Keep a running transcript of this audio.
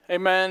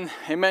Amen.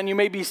 Amen. You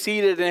may be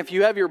seated, and if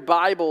you have your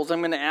Bibles, I'm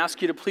going to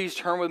ask you to please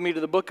turn with me to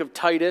the book of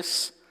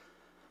Titus.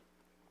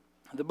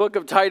 The book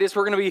of Titus,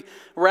 we're going to be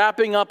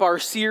wrapping up our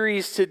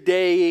series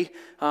today,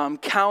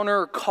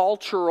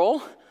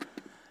 Countercultural,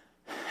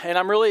 and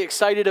I'm really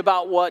excited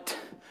about what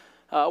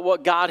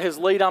God has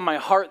laid on my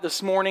heart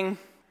this morning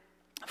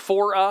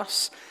for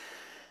us.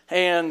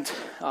 And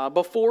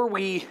before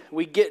we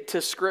get to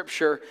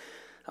Scripture,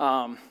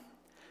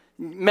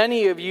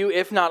 many of you,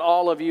 if not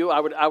all of you, I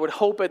would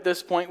hope at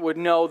this point would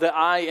know that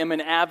I am an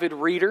avid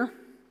reader.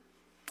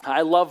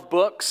 I love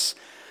books.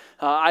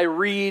 I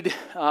read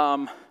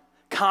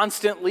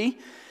constantly.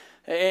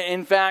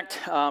 In fact,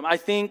 I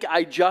think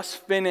I just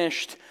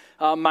finished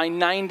my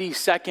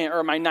 92nd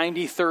or my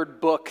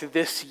 93rd book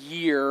last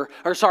year,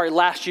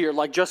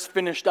 just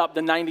finished up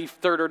the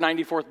 93rd or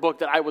 94th book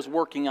that I was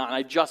working on.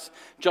 I just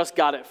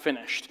got it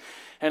finished.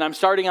 And I'm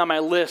starting on my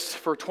list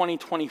for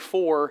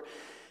 2024.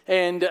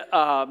 And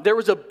there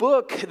was a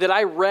book that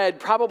I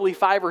read probably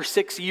 5 or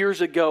 6 years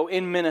ago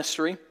in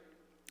ministry.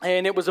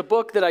 And it was a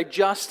book that I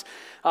just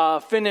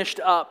finished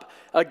up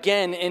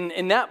again.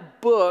 And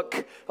that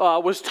book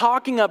was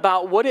talking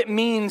about what it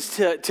means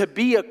to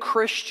be a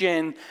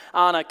Christian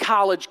on a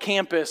college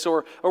campus,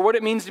 or what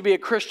it means to be a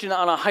Christian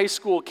on a high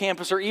school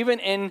campus, or even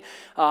in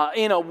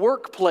a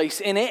workplace.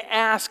 And it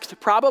asked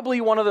probably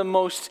one of the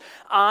most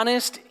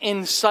honest,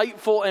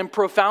 insightful, and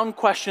profound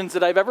questions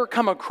that I've ever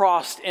come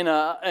across in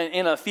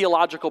a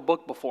theological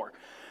book before.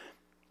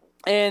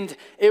 And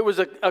it was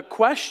a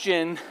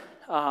question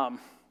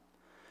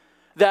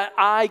that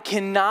I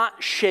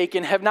cannot shake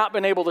and have not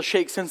been able to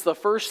shake since the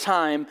first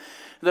time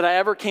that I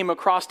ever came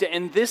across it.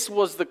 And this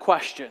was the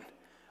question: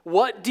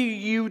 what do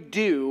you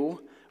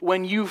do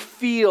when you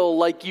feel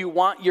like you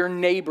want your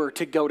neighbor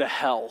to go to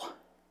hell?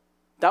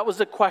 That was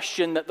the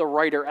question that the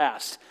writer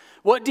asked.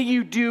 What do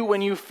you do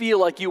when you feel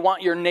like you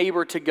want your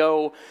neighbor to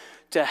go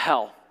to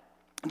hell?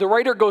 The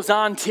writer goes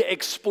on to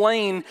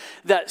explain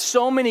that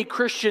so many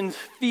Christians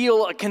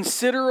feel a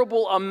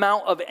considerable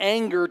amount of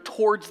anger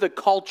towards the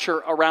culture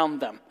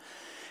around them.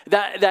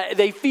 That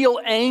they feel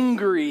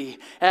angry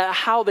at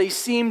how they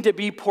seem to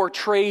be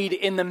portrayed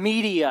in the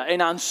media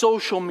and on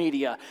social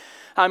media.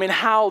 I mean,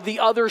 how the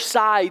other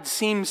side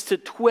seems to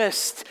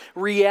twist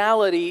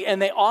reality,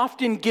 and they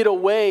often get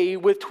away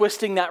with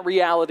twisting that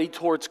reality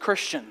towards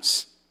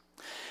Christians.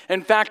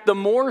 In fact, the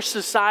more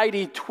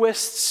society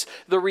twists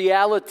the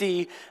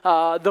reality,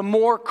 the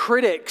more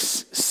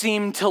critics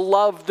seem to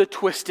love the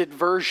twisted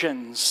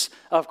versions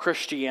of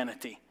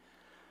Christianity.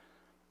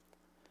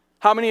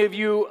 How many of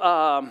you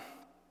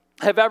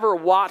have ever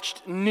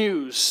watched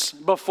news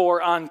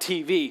before on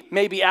TV?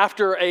 Maybe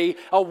after a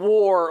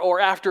war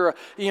or after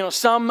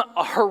some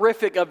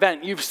horrific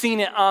event. You've seen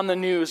it on the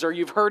news or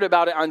you've heard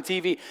about it on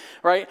TV,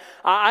 right?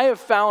 I have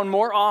found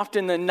more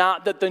often than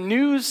not that the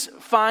news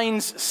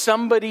finds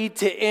somebody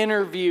to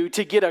interview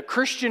to get a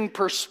Christian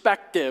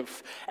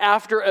perspective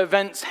after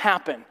events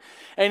happen.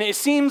 And it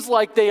seems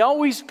like they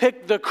always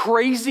pick the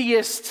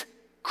craziest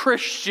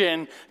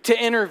Christian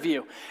to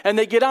interview. And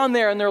they get on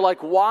there and they're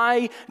like,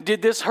 why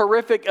did this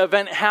horrific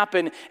event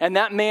happen? And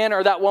that man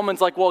or that woman's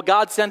like, well,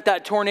 God sent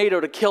that tornado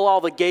to kill all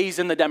the gays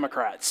and the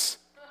Democrats.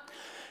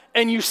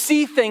 And you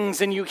see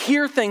things and you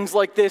hear things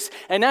like this,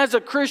 and as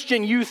a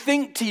Christian, you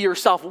think to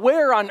yourself,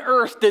 where on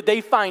earth did they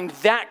find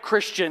that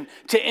Christian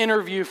to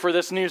interview for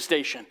this news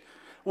station?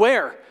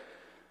 Where?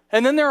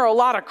 And then there are a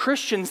lot of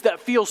Christians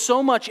that feel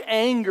so much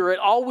anger at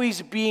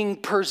always being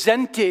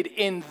presented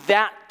in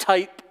that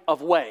type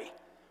of way.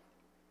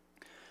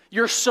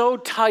 You're so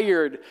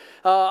tired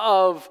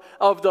of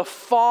the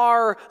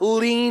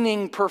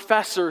far-leaning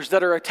professors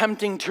that are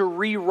attempting to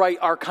rewrite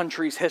our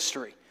country's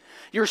history.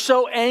 You're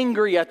so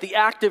angry at the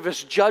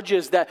activist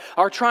judges that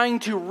are trying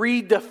to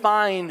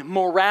redefine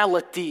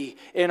morality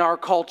in our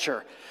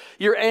culture.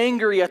 You're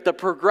angry at the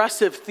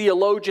progressive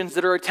theologians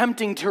that are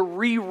attempting to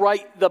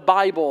rewrite the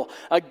Bible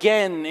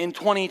again in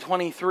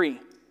 2023.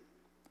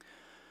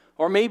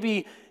 Or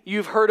maybe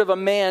you've heard of a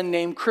man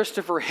named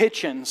Christopher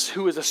Hitchens,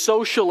 who is a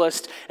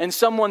socialist and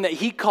someone that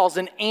he calls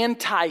an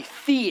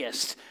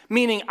anti-theist,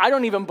 meaning I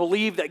don't even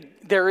believe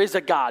that there is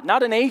a God.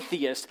 Not an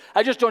atheist.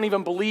 I just don't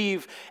even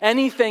believe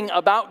anything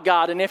about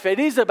God. And if it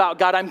is about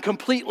God, I'm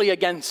completely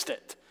against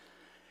it.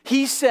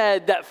 He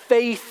said that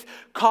faith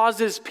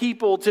causes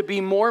people to be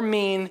more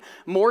mean,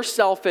 more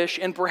selfish,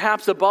 and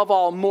perhaps above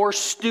all, more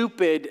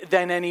stupid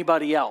than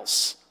anybody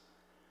else.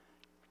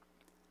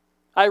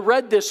 I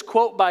read this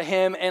quote by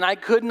him, and I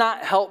could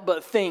not help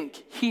but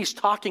think, he's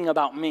talking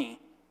about me.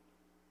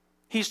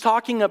 He's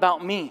talking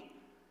about me.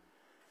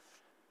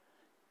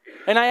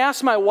 And I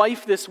asked my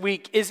wife this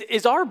week,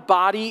 is our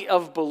body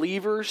of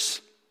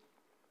believers,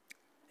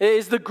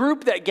 is the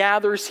group that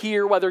gathers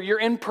here, whether you're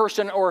in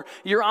person or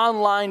you're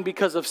online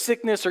because of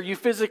sickness or you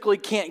physically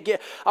can't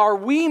get, are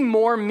we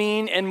more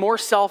mean and more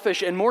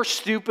selfish and more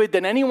stupid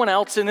than anyone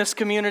else in this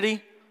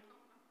community?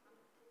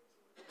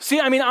 See,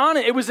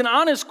 it was an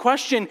honest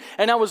question,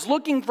 and I was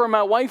looking for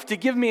my wife to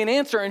give me an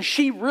answer, and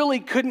she really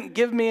couldn't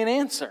give me an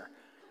answer.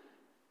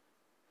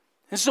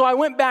 And so I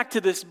went back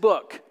to this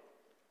book,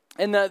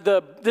 And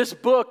this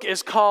book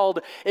is called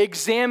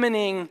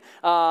Examining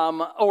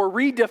or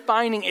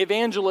Redefining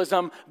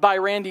Evangelism by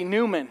Randy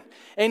Newman.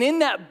 And in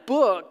that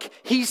book,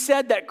 he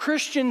said that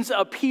Christians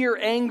appear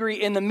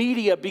angry in the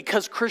media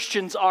because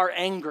Christians are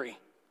angry.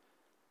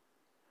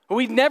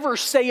 We never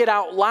say it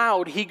out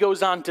loud, he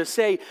goes on to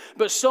say,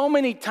 but so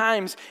many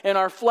times in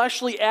our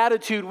fleshly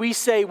attitude, we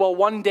say, well,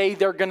 one day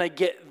they're going to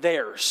get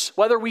theirs.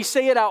 Whether we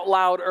say it out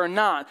loud or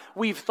not,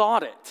 we've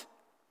thought it.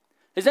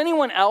 Is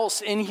anyone else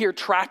in here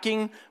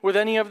tracking with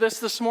any of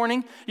this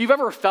morning? You've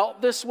ever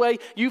felt this way?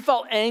 You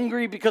felt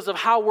angry because of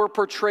how we're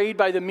portrayed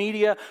by the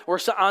media or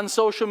on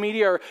social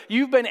media, or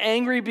you've been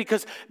angry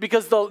because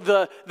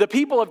the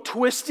people have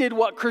twisted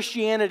what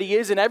Christianity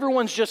is, and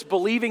everyone's just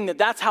believing that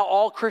that's how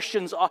all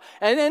Christians are.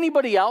 And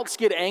anybody else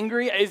get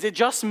angry? Is it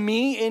just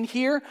me in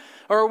here?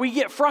 Or we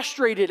get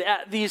frustrated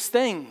at these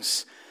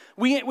things?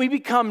 We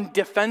become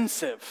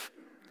defensive.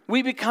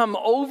 We become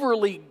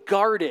overly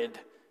guarded.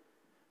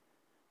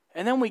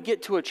 And then we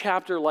get to a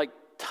chapter like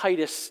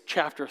Titus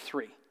chapter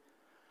 3.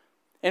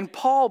 And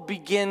Paul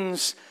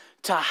begins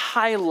to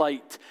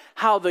highlight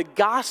how the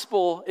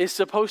gospel is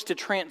supposed to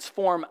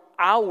transform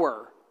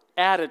our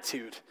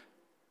attitude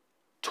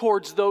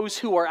towards those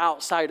who are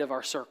outside of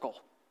our circle.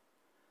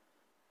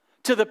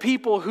 To the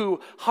people who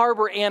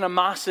harbor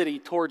animosity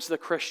towards the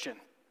Christian.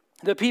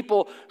 The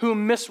people who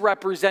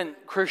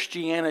misrepresent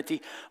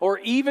Christianity. Or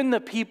even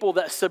the people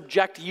that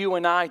subject you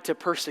and I to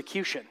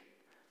persecution.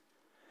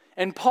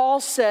 And Paul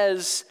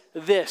says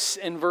this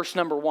in verse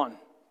number 1.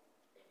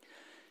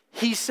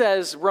 He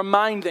says,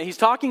 he's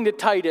talking to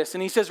Titus,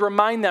 and he says,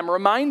 remind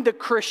the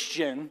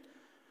Christian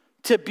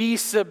to be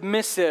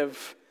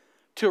submissive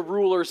to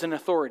rulers and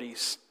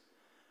authorities.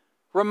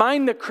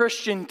 Remind the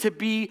Christian to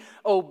be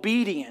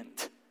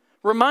obedient.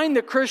 Remind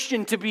the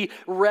Christian to be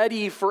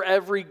ready for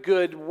every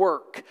good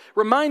work.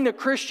 Remind the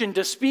Christian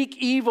to speak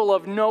evil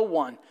of no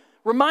one.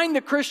 Remind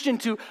the Christian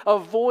to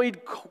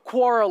avoid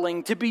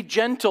quarreling, to be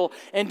gentle,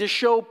 and to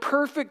show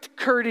perfect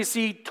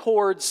courtesy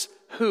towards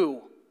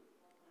who?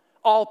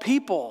 All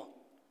people.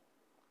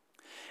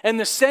 And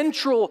the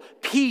central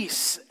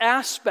piece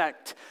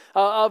aspect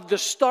of the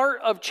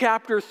start of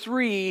chapter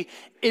 3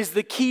 is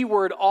the key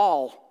word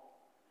all.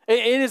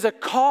 It is a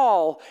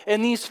call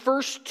in these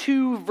first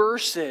 2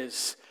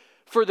 verses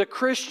for the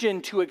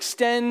Christian to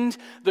extend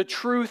the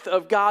truth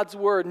of God's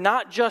word,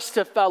 not just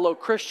to fellow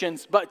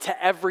Christians, but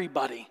to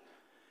everybody.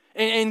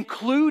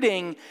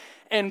 Including,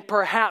 and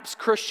perhaps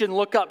Christian,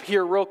 look up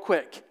here real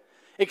quick.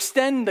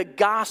 Extend the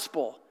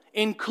gospel,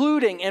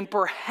 including and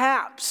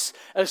perhaps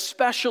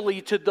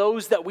especially to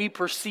those that we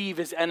perceive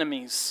as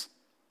enemies.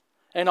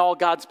 And all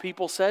God's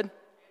people said?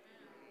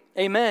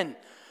 Amen.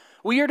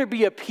 We are to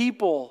be a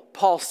people,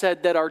 Paul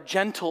said, that are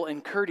gentle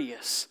and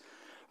courteous.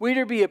 We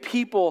are to be a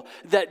people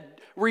that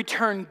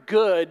return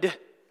good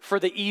for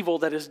the evil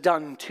that is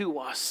done to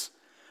us.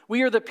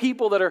 We are the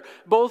people that are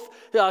both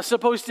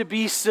supposed to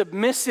be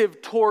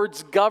submissive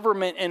towards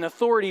government and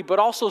authority, but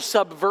also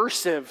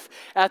subversive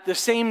at the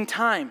same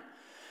time.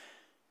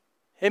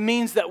 It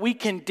means that we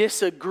can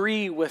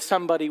disagree with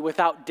somebody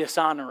without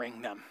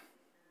dishonoring them.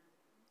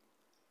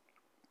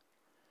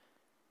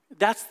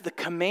 That's the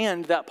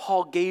command that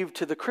Paul gave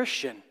to the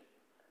Christian.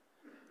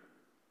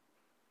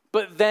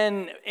 But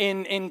then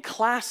in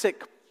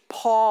classic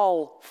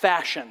Paul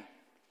fashion,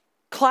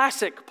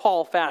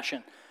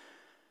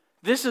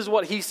 this is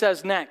what he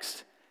says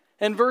next.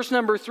 In verse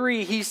number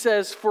 3, he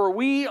says, "For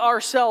we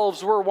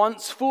ourselves were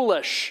once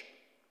foolish,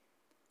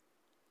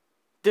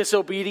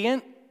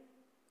 disobedient,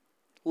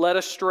 led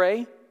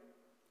astray,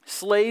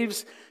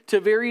 slaves to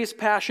various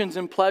passions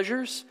and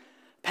pleasures,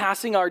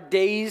 passing our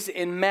days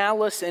in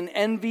malice and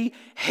envy,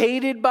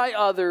 hated by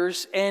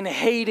others and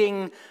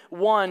hating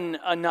one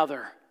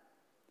another."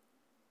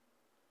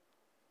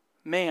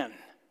 Man.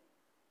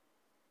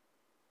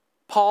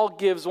 Paul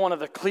gives one of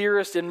the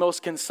clearest and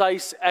most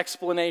concise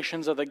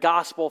explanations of the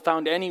gospel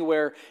found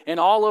anywhere in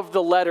all of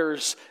the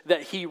letters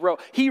that he wrote.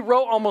 He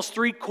wrote almost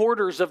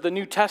 3/4 of the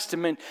New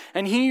Testament,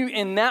 and he,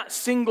 in that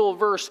single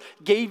verse,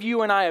 gave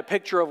you and I a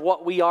picture of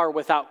what we are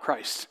without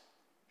Christ.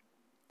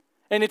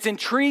 And it's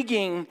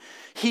intriguing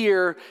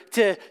here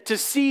to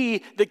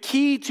see the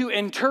key to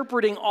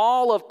interpreting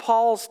all of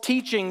Paul's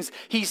teachings,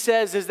 he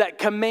says, is that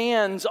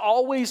commands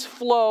always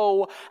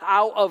flow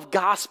out of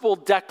gospel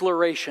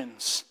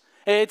declarations.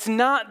 It's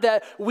not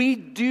that we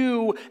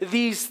do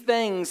these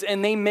things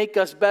and they make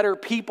us better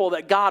people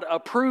that God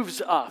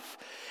approves of.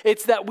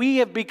 It's that we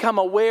have become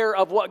aware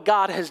of what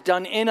God has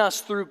done in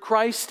us through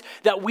Christ,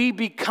 that we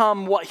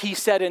become what he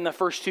said in the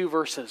first 2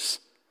 verses.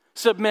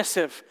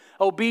 Submissive,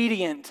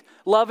 obedient,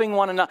 loving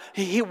one another.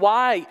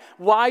 Why?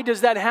 Why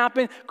does that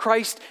happen?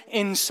 Christ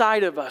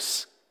inside of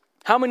us.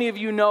 How many of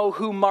you know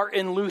who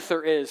Martin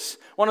Luther is?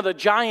 One of the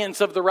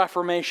giants of the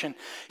Reformation.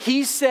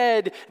 He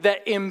said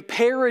that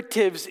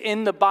imperatives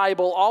in the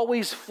Bible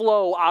always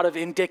flow out of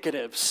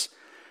indicatives.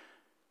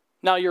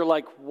 Now you're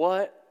like,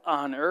 what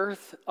on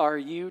earth are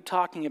you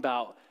talking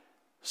about?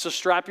 So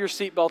strap your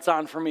seatbelts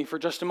on for me for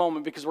just a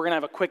moment because we're going to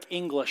have a quick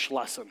English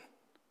lesson.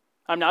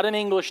 I'm not an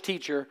English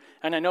teacher,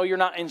 and I know you're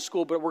not in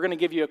school, but we're going to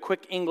give you a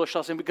quick English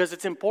lesson because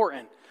it's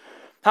important.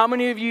 How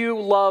many of you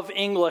love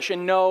English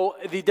and know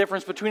the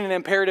difference between an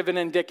imperative and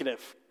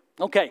indicative?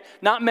 Okay,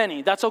 not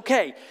many. That's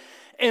okay.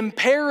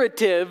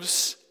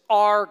 Imperatives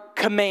are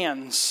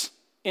commands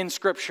in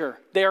Scripture.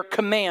 They are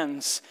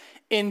commands.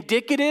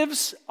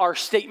 Indicatives are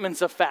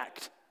statements of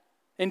fact.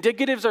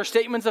 Indicatives are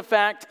statements of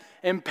fact.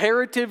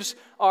 Imperatives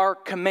are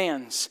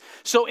commands.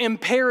 So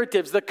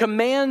imperatives, the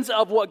commands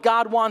of what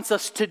God wants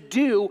us to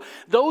do,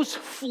 those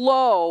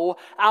flow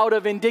out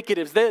of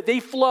indicatives. They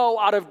flow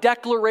out of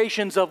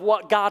declarations of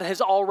what God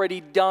has already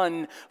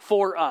done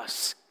for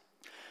us.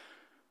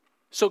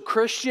 So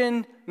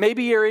Christian,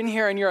 maybe you're in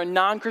here and you're a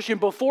non-Christian.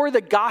 Before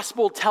the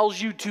gospel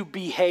tells you to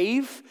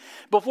behave,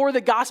 before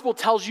the gospel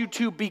tells you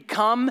to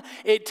become,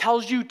 it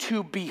tells you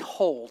to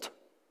behold.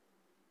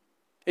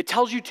 It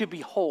tells you to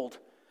behold.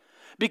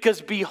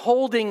 Because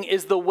beholding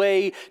is the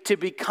way to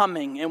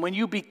becoming. And when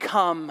you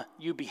become,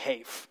 you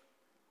behave.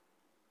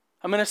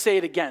 I'm going to say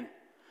it again.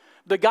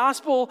 The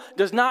gospel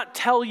does not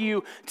tell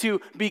you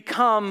to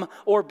become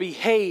or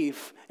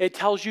behave. It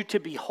tells you to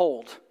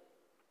behold.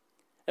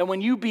 And when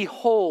you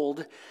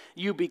behold,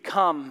 you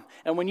become.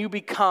 And when you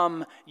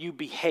become, you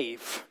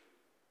behave.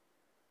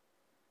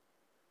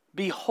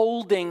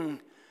 Beholding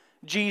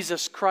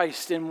Jesus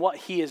Christ and what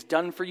he has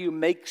done for you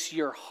makes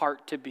your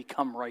heart to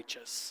become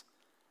righteous.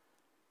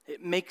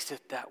 It makes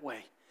it that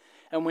way.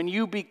 And when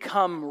you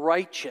become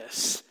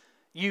righteous,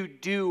 you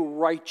do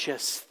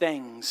righteous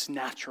things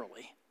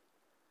naturally.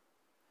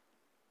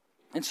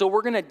 And so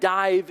we're going to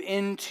dive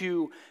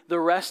into the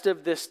rest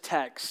of this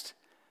text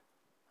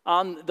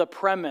on the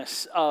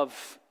premise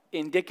of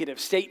indicative,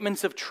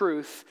 statements of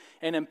truth,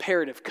 and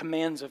imperative,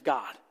 commands of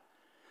God.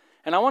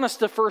 And I want us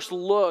to first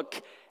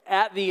look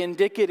at the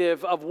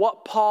indicative of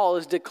what Paul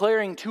is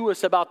declaring to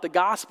us about the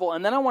gospel,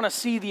 and then I want to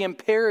see the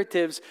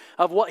imperatives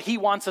of what he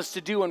wants us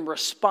to do in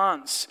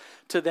response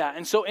to that.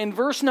 And so in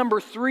verse number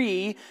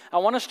 3, I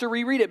want us to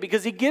reread it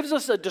because he gives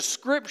us a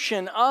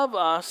description of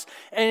us,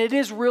 and it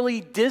is really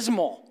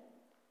dismal.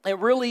 It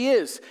really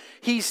is.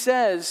 He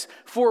says,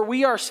 "For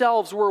we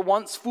ourselves were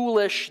once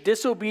foolish,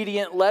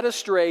 disobedient, led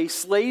astray,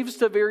 slaves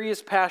to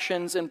various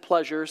passions and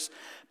pleasures,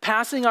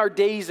 passing our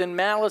days in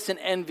malice and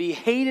envy,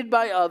 hated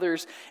by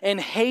others,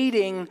 and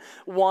hating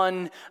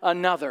one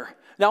another."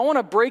 Now I want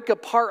to break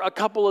apart a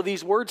couple of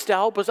these words to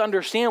help us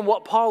understand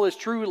what Paul is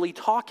truly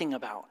talking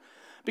about.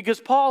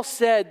 Because Paul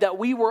said that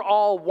we were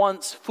all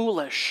once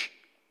foolish.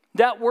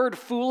 That word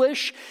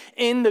foolish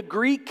in the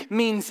Greek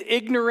means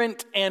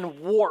ignorant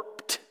and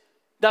warped.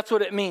 That's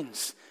what it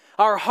means.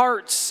 Our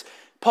hearts,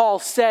 Paul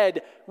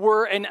said,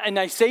 were, and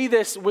I say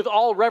this with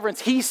all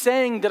reverence, he's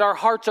saying that our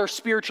hearts are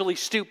spiritually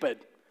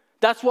stupid.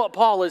 That's what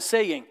Paul is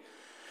saying.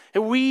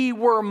 We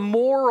were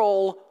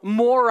moral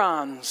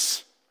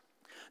morons.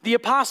 The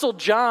Apostle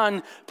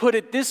John put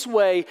it this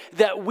way,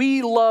 that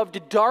we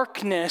loved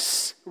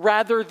darkness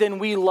rather than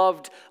we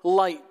loved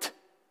light.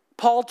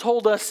 Paul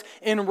told us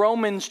in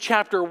Romans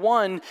chapter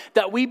 1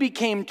 that we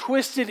became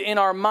twisted in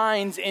our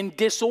minds and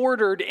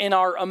disordered in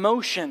our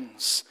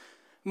emotions.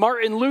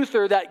 Martin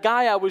Luther, that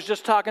guy I was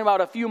just talking about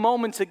a few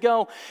moments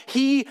ago,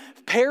 he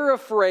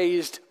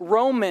paraphrased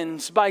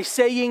Romans by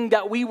saying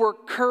that we were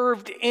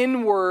curved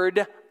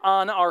inward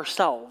on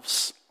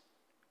ourselves.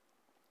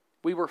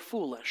 We were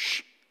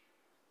foolish.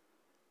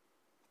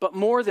 But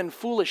more than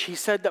foolish, he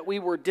said that we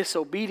were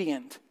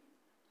disobedient.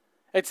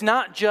 It's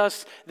not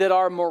just that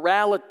our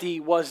morality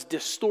was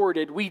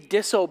distorted. We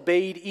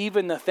disobeyed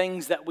even the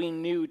things that we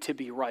knew to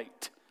be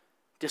right.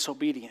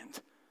 Disobedient.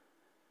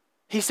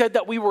 He said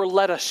that we were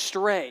led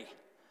astray,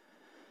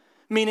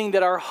 meaning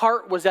that our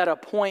heart was at a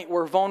point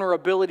where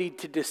vulnerability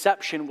to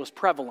deception was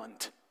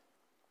prevalent.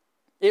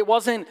 It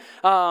wasn't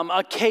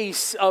a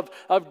case of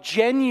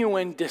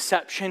genuine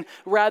deception.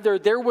 Rather,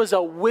 there was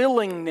a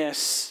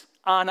willingness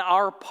on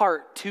our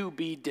part to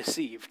be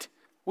deceived.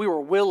 We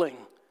were willing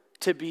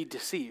to be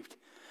deceived.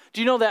 Do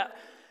you know that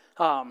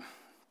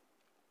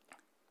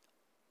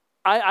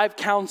I've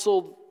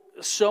counseled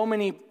so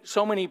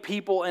many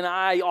people, and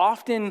I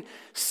often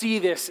see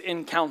this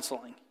in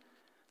counseling.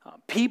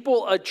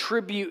 People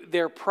attribute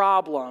their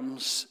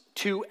problems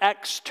to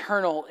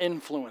external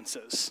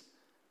influences.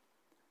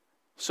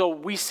 So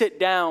we sit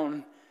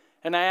down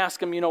and I ask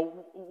them,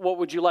 what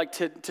would you like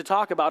to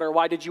talk about, or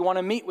why did you want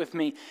to meet with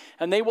me?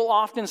 And they will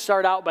often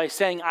start out by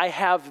saying, I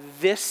have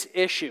this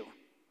issue.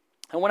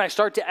 And when I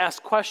start to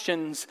ask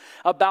questions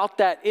about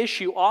that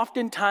issue,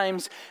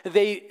 oftentimes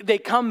they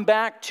come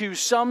back to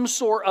some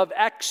sort of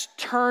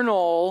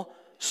external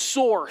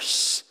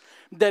source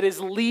that is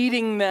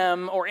leading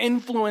them or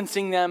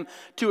influencing them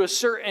to a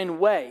certain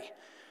way.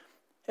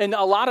 And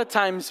a lot of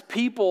times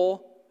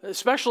people,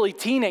 especially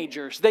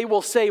teenagers, they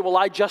will say, well,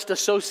 I just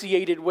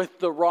associated with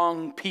the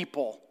wrong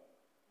people.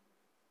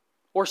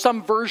 Or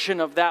some version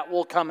of that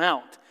will come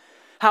out.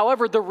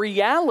 However, the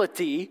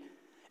reality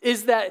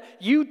is that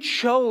you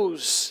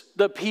chose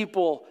the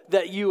people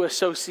that you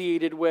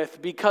associated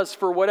with because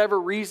for whatever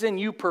reason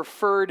you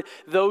preferred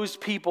those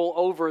people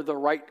over the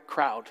right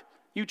crowd.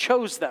 You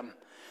chose them.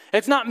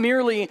 It's not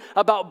merely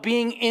about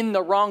being in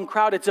the wrong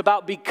crowd. It's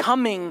about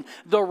becoming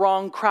the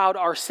wrong crowd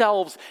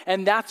ourselves.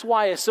 And that's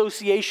why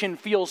association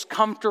feels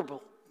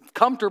comfortable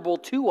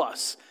to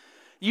us.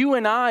 You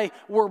and I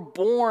were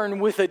born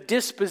with a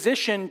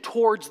disposition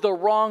towards the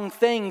wrong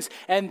things,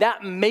 and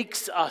that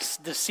makes us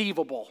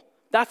deceivable.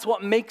 That's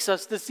what makes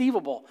us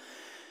deceivable.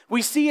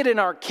 We see it in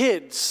our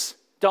kids,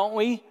 don't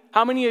we?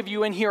 How many of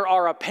you in here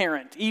are a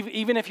parent,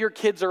 even if your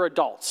kids are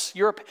adults?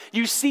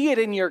 You see it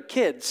in your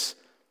kids.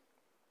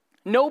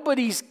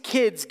 Nobody's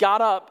kids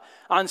got up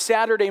on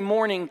Saturday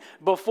morning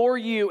before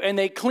you and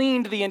they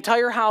cleaned the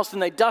entire house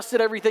and they dusted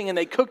everything and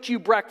they cooked you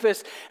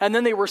breakfast and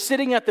then they were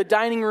sitting at the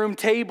dining room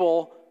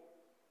table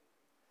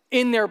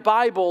in their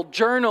Bible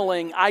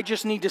journaling, I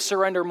just need to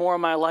surrender more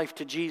of my life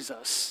to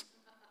Jesus.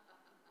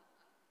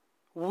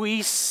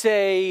 We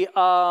say,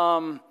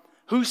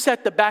 who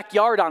set the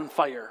backyard on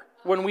fire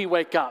when we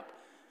wake up?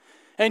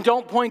 And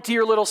don't point to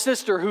your little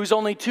sister who's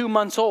only 2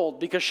 months old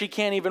because she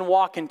can't even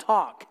walk and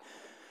talk.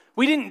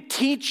 We didn't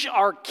teach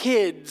our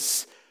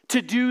kids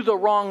to do the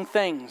wrong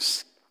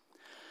things.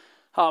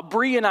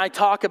 Bree and I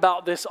talk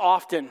about this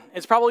often.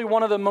 It's probably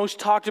one of the most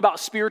talked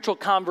about spiritual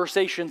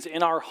conversations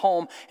in our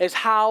home is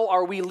how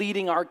are we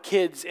leading our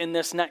kids in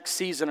this next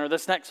season or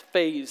this next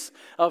phase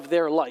of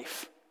their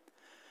life.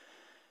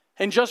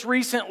 And just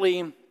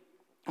recently,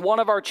 one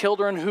of our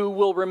children who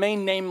will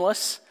remain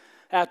nameless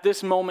at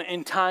this moment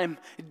in time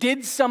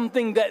did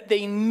something that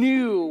they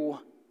knew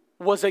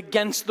was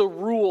against the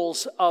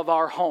rules of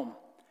our home.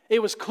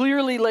 It was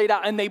clearly laid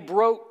out, and they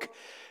broke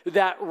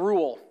that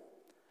rule.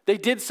 They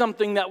did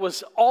something that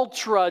was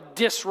ultra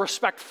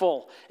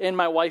disrespectful in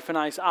my wife and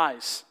I's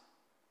eyes.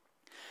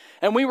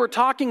 And we were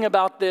talking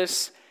about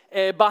this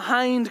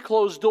behind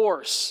closed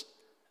doors,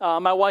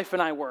 my wife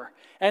and I were.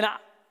 And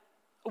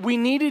we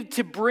needed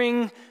to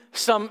bring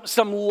some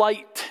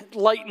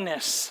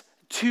lightness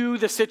to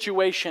the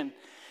situation.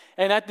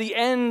 And at the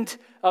end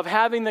of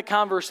having the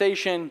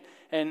conversation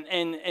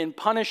and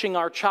punishing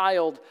our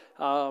child,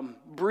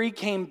 Bree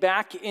came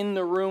back in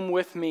the room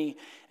with me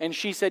and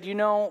she said,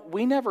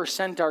 we never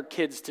sent our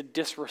kids to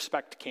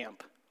disrespect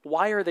camp.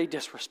 Why are they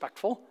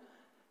disrespectful?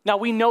 Now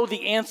we know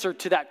the answer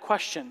to that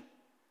question.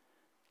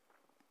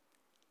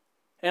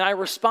 And I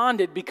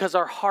responded because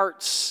our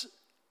hearts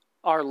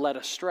are led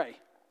astray.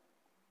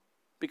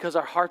 Because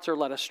our hearts are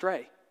led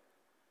astray.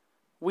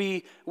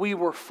 We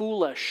were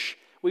foolish.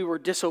 We were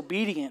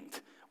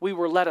disobedient. We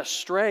were led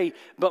astray,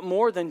 but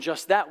more than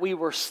just that, we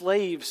were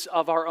slaves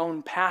of our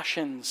own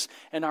passions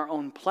and our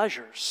own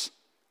pleasures.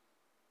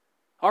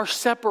 Our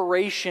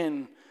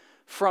separation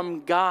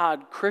from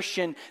God,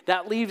 Christian,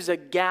 that leaves a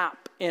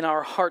gap in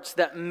our hearts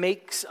that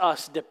makes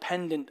us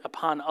dependent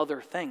upon other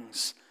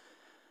things.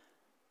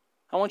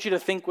 I want you to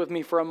think with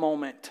me for a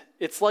moment.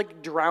 It's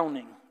like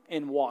drowning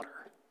in water.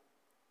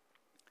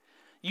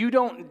 You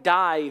don't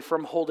die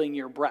from holding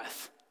your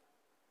breath.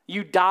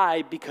 You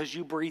die because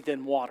you breathe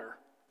in water.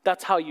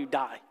 That's how you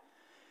die.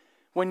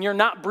 When you're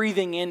not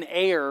breathing in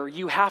air,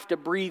 you have to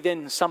breathe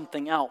in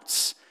something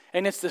else.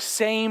 And it's the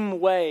same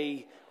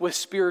way with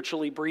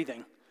spiritually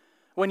breathing.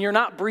 When you're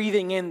not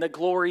breathing in the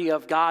glory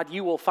of God,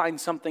 you will find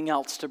something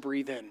else to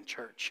breathe in,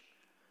 church.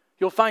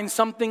 You'll find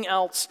something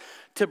else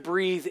to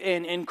breathe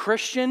in. And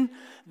Christian,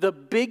 the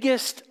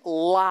biggest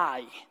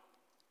lie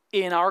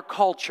in our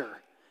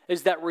culture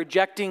is that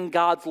rejecting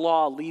God's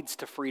law leads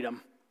to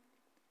freedom.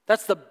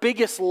 That's the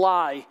biggest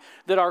lie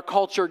that our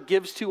culture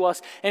gives to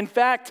us. In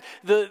fact,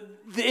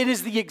 it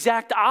is the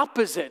exact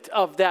opposite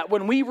of that.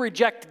 When we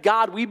reject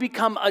God, we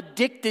become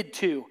addicted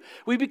to,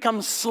 we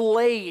become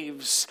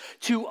slaves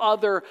to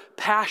other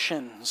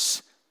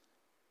passions.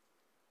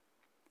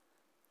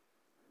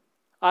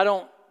 I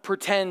don't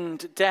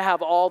pretend to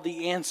have all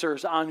the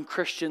answers on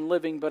Christian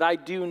living, but I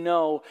do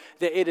know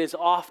that it is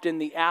often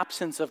the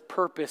absence of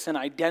purpose and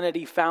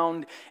identity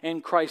found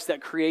in Christ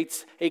that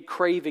creates a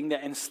craving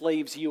that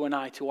enslaves you and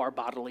I to our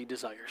bodily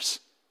desires.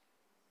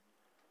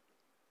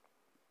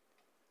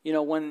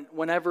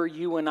 Whenever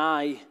you and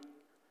I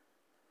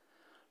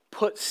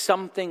put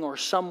something or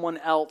someone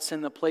else in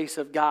the place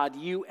of God,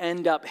 you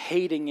end up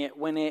hating it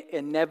when it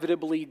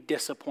inevitably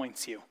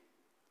disappoints you.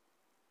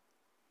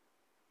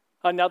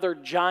 Another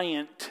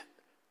giant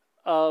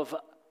of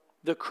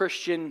the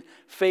Christian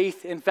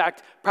faith, in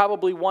fact,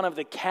 probably one of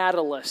the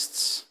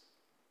catalysts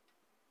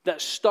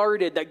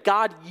that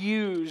God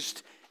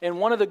used in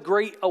one of the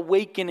great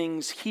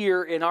awakenings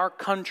here in our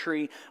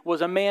country was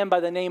a man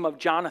by the name of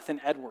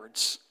Jonathan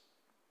Edwards.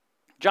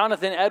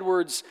 Jonathan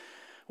Edwards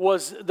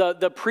was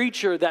the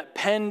preacher that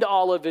penned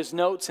all of his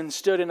notes and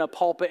stood in a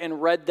pulpit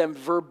and read them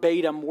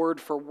verbatim, word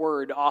for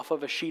word, off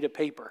of a sheet of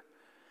paper.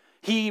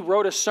 He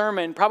wrote a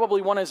sermon,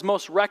 probably one of his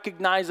most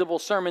recognizable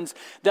sermons,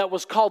 that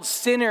was called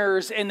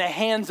Sinners in the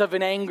Hands of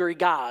an Angry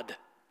God.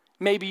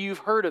 Maybe you've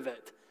heard of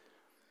it.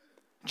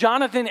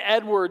 Jonathan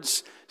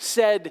Edwards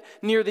said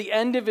near the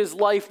end of his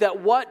life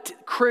that what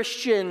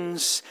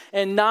Christians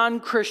and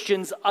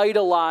non-Christians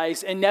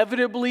idolize,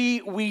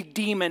 inevitably we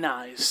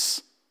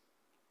demonize.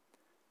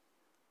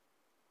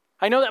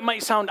 I know that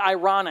might sound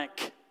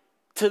ironic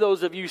to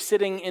those of you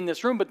sitting in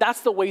this room, but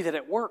that's the way that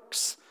it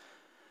works.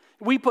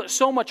 We put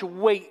so much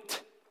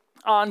weight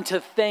onto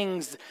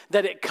things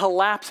that it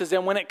collapses,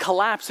 and when it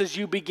collapses,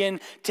 you begin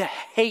to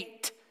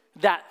hate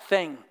that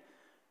thing.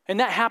 And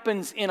that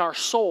happens in our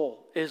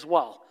soul as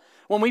well.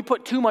 When we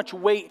put too much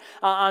weight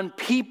on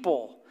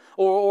people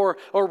or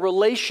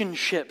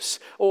relationships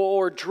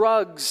or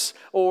drugs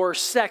or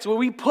sex, when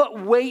we put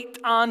weight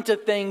onto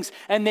things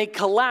and they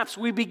collapse,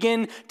 we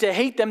begin to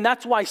hate them.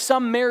 That's why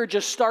some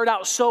marriages start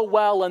out so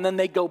well and then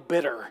they go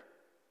bitter.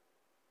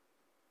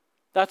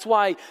 That's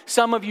why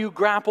some of you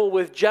grapple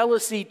with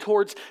jealousy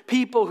towards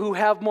people who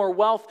have more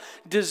wealth,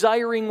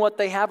 desiring what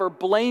they have or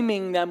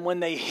blaming them when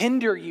they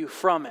hinder you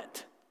from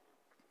it.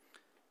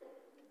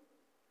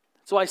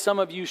 That's why some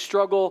of you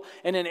struggle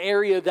in an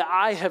area that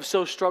I have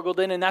so struggled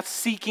in, and that's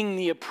seeking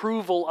the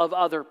approval of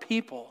other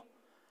people.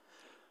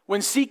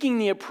 When seeking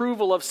the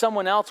approval of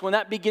someone else, when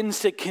that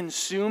begins to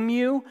consume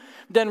you,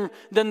 then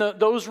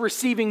those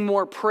receiving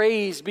more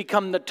praise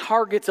become the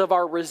targets of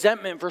our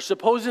resentment for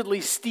supposedly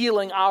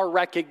stealing our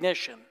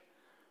recognition.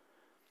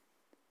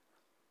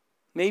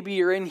 Maybe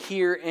you're in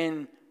here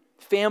and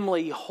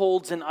family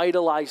holds an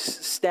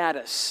idolized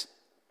status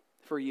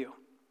for you.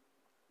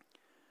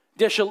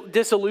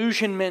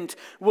 Disillusionment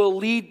will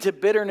lead to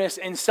bitterness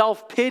and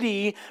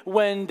self-pity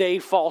when they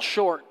fall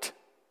short.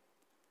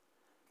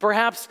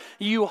 Perhaps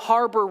you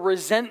harbor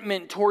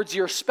resentment towards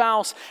your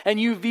spouse and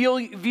you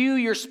view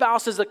your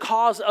spouse as a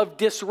cause of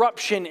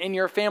disruption in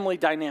your family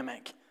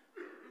dynamic.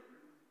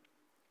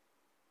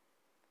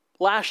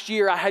 Last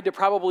year, I had to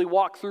probably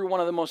walk through one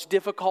of the most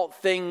difficult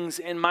things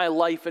in my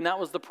life, and that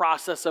was the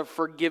process of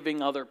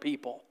forgiving other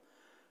people.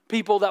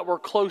 People that were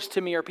close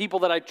to me or people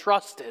that I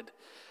trusted.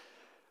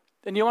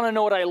 And you want to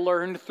know what I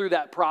learned through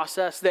that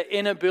process? That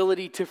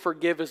inability to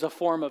forgive is a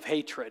form of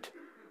hatred.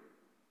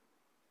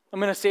 I'm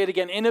going to say it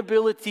again.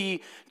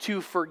 Inability to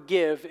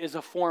forgive is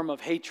a form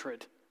of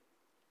hatred.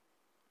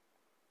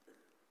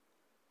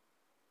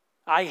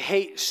 I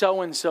hate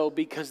so-and-so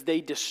because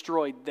they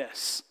destroyed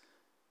this.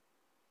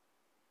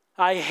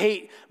 I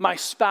hate my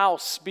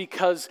spouse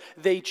because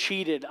they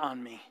cheated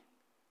on me.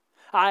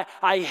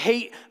 I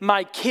hate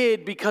my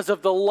kid because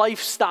of the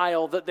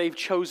lifestyle that they've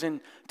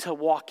chosen to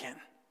walk in.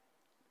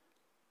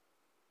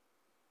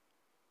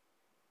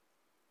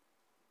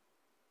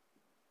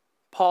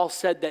 Paul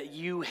said that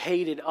you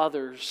hated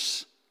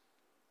others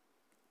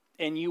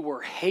and you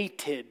were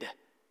hated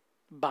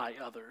by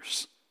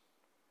others.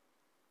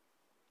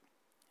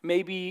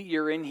 Maybe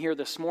you're in here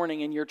this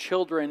morning and your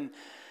children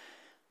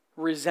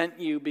resent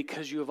you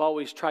because you have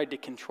always tried to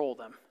control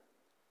them.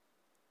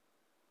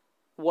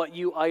 What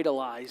you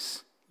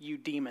idolize, you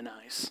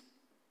demonize.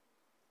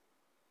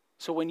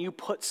 So when you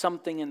put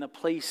something in the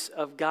place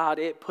of God,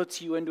 it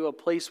puts you into a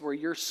place where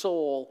your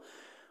soul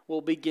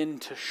will begin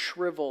to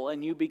shrivel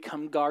and you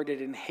become guarded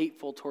and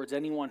hateful towards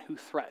anyone who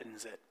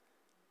threatens it.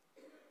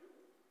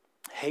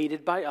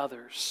 Hated by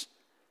others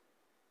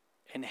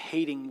and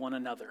hating one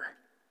another.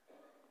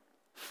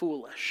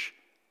 Foolish,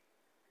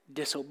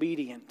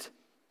 disobedient,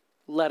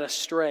 led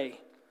astray,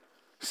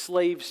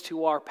 slaves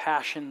to our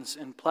passions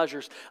and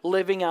pleasures,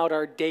 living out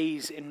our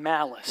days in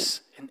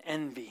malice and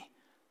envy.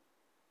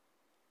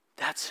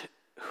 That's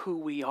who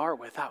we are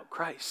without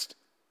Christ.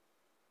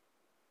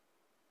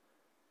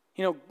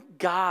 You know,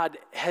 God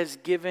has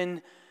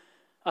given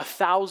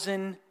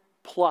 1,000+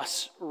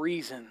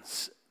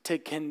 reasons to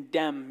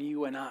condemn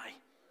you and I.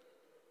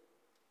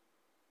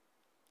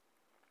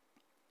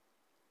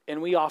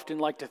 And we often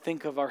like to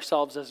think of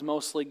ourselves as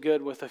mostly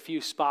good with a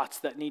few spots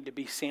that need to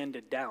be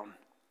sanded down.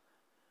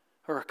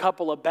 Or a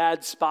couple of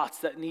bad spots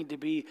that need to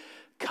be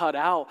cut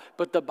out.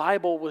 But the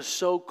Bible was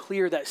so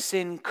clear that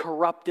sin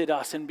corrupted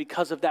us. And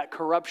because of that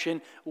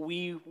corruption,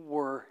 we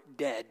were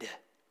dead.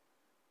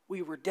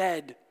 We were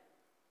dead.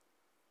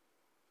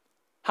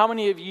 How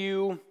many of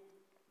you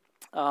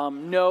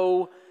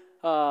know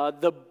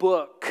the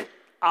book,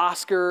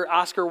 Oscar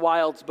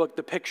Wilde's book,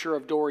 The Picture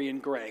of Dorian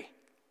Gray?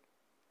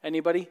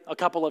 Anybody? A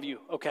couple of you.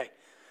 Okay.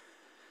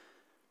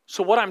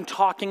 So what I'm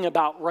talking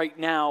about right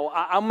now,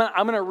 I'm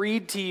going to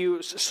read to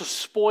you, so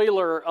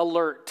spoiler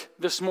alert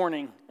this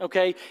morning,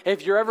 okay?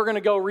 If you're ever going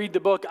to go read the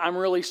book, I'm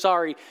really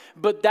sorry.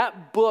 But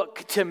that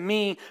book, to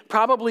me,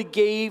 probably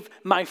gave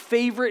my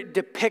favorite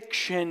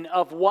depiction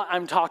of what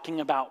I'm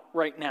talking about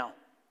right now.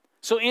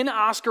 So in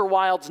Oscar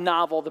Wilde's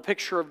novel, The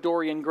Picture of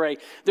Dorian Gray,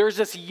 there's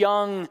this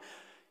young,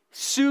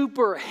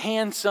 super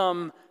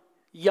handsome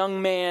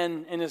young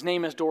man, and his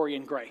name is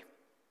Dorian Gray.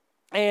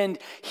 And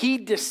he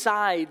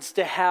decides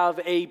to have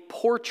a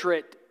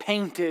portrait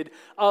painted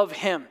of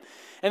him.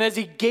 And as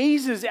he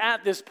gazes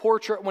at this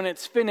portrait when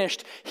it's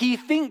finished, he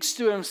thinks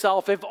to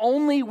himself, if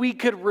only we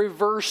could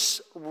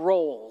reverse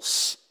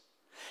roles.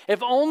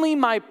 If only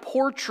my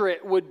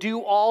portrait would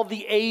do all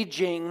the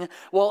aging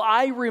while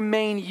I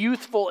remain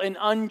youthful and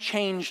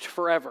unchanged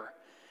forever.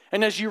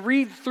 And as you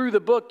read through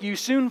the book, you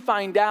soon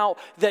find out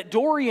that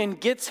Dorian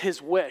gets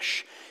his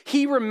wish.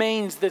 He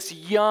remains this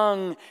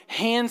young,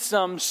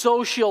 handsome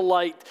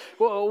socialite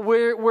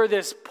where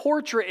this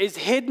portrait is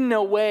hidden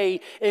away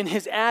in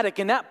his attic,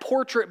 and that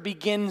portrait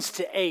begins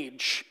to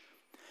age.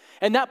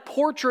 And that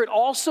portrait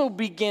also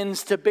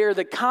begins to bear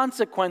the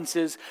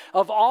consequences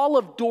of all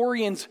of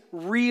Dorian's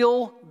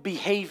real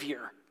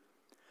behavior.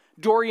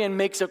 Dorian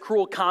makes a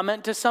cruel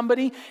comment to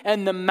somebody,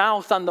 and the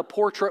mouth on the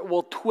portrait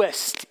will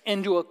twist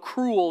into a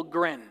cruel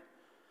grin.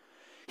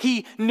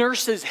 He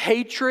nurses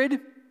hatred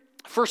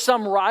for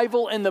some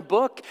rival in the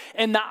book,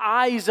 and the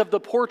eyes of the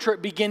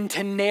portrait begin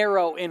to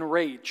narrow in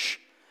rage.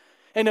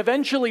 And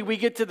eventually we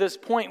get to this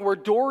point where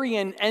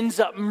Dorian ends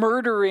up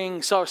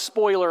murdering, so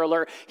spoiler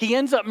alert, he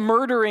ends up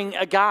murdering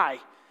a guy.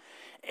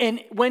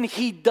 And when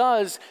he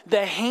does,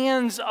 the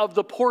hands of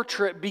the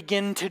portrait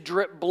begin to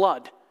drip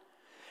blood.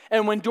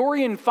 And when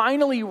Dorian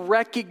finally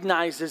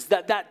recognizes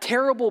that that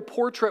terrible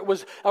portrait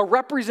was a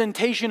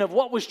representation of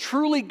what was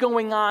truly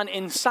going on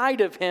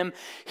inside of him,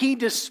 he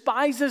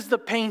despises the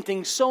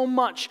painting so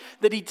much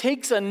that he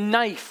takes a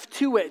knife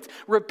to it,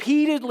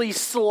 repeatedly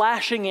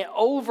slashing it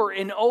over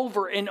and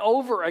over and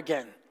over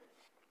again.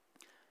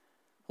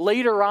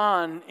 Later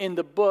on in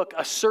the book,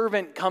 a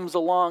servant comes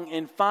along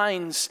and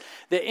finds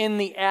that in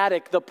the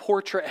attic, the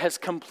portrait has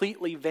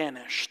completely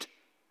vanished.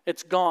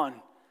 It's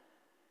gone.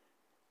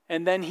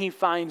 And then he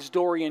finds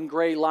Dorian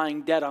Gray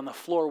lying dead on the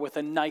floor with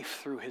a knife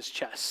through his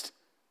chest.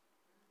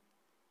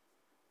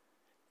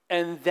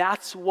 And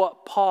that's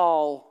what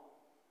Paul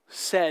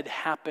said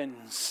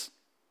happens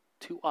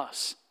to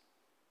us.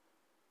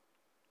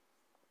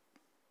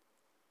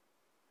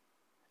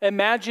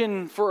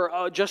 Imagine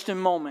for just a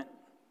moment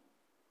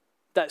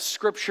that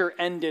Scripture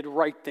ended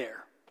right there.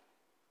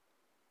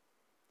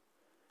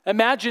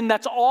 Imagine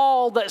that's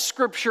all that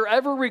Scripture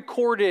ever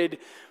recorded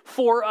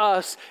for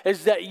us,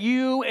 is that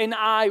you and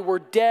I were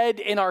dead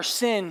in our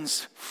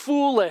sins,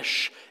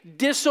 foolish,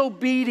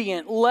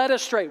 disobedient, led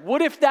astray.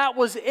 What if that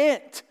was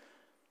it?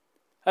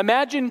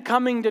 Imagine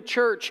coming to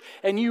church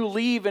and you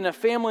leave and a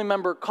family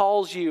member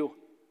calls you,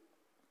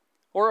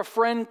 or a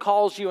friend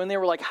calls you and they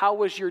were like, "How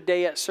was your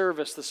day at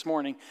service this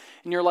morning?"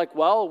 And you're like,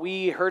 "Well,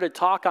 we heard a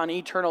talk on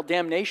eternal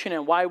damnation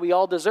and why we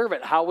all deserve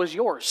it. How was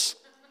yours?"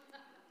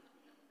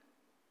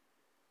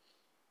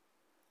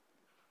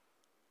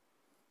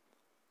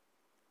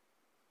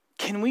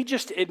 Can we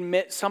just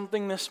admit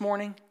something this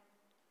morning?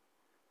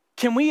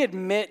 Can we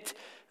admit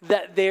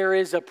that there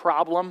is a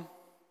problem?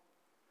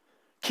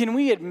 Can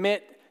we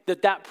admit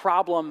that that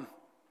problem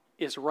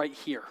is right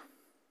here?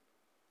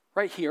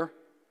 Right here.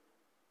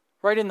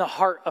 Right in the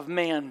heart of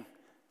man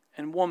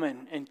and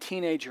woman and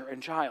teenager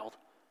and child.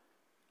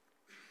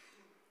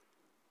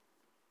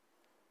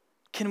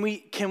 Can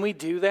we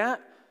do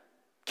that?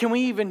 Can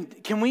we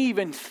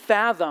even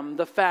fathom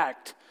the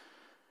fact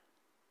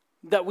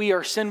that we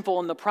are sinful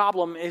and the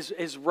problem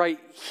is right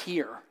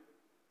here?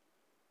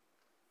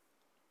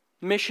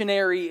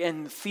 Missionary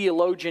and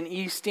theologian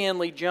E.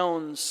 Stanley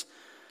Jones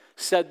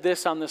said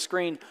this on the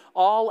screen: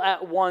 "All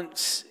at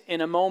once, in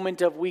a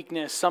moment of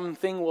weakness,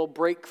 something will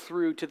break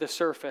through to the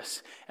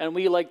surface. And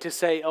we like to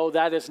say, oh,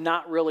 that is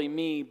not really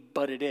me,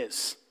 but it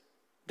is.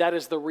 That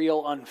is the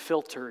real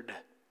unfiltered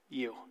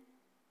you."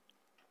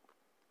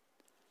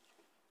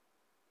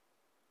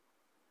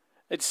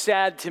 It's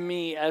sad to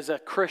me as a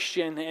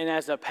Christian and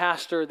as a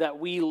pastor that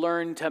we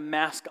learn to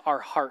mask our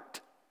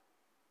heart.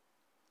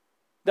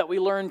 That we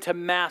learn to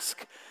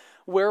mask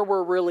where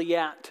we're really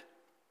at.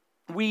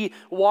 We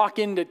walk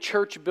into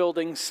church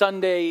buildings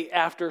Sunday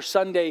after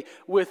Sunday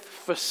with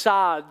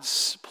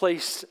facades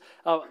placed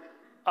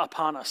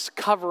upon us,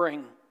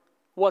 covering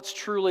what's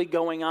truly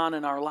going on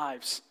in our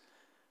lives.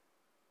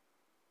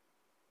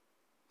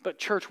 But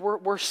church,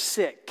 we're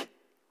sick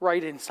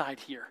right inside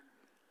here.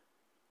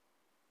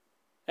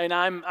 And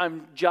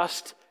I'm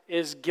just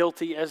as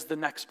guilty as the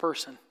next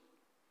person.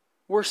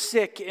 We're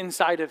sick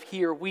inside of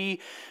here.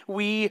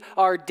 We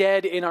are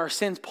dead in our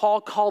sins.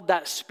 Paul called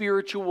that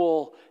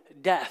spiritual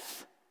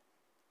death.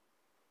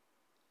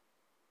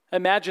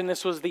 Imagine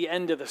this was the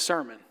end of the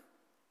sermon,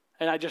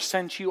 and I just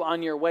sent you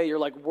on your way. You're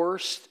like,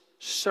 worst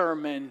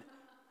sermon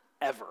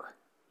ever.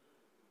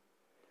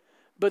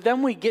 But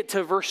then we get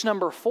to verse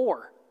number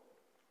 4.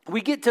 We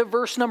get to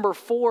verse number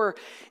 4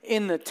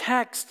 in the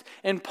text,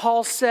 and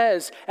Paul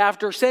says,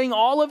 after saying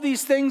all of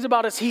these things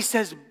about us, he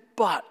says,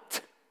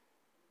 but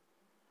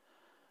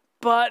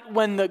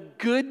when the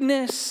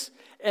goodness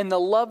and the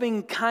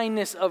loving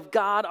kindness of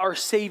God our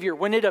Savior,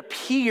 when it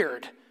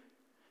appeared,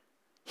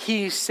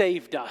 He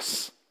saved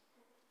us.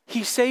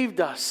 He saved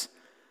us.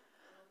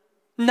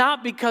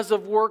 Not because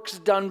of works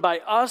done by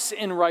us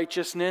in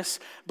righteousness,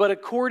 but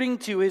according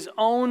to His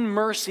own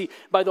mercy,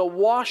 by the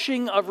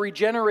washing of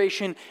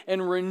regeneration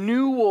and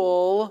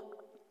renewal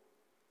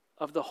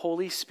of the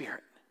Holy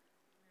Spirit.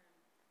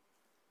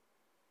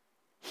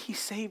 He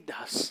saved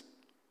us.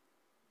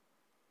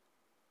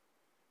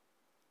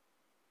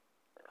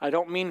 I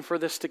don't mean for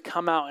this to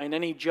come out in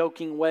any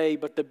joking way,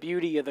 but the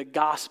beauty of the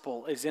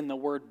gospel is in the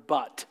word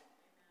 "but"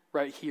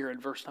 right here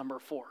in verse number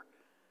 4.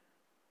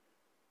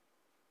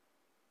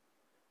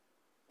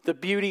 The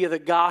beauty of the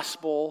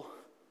gospel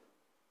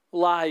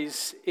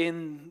lies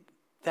in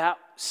that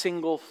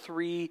single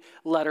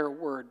 3-letter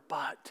word,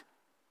 but.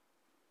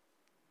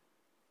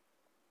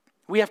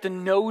 We have to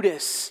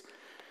notice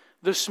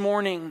this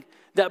morning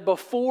that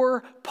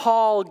before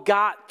Paul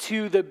got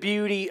to the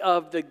beauty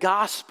of the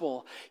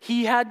gospel,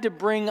 he had to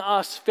bring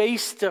us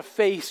face to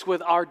face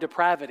with our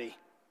depravity.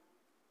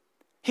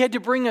 He had to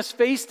bring us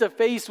face to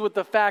face with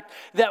the fact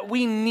that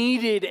we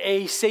needed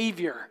a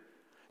Savior,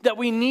 that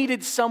we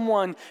needed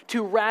someone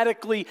to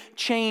radically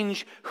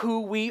change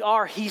who we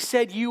are. He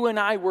said you and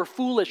I were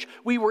foolish,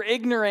 we were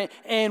ignorant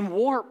and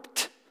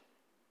warped.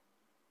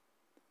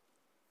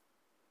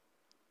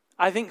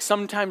 I think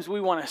sometimes we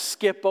want to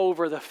skip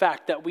over the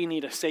fact that we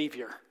need a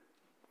Savior.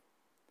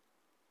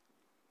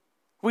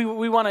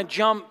 We want to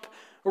jump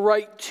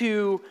right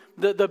to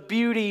the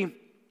beauty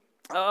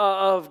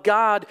of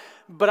God,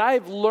 but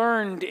I've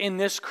learned in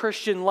this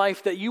Christian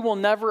life that you will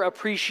never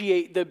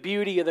appreciate the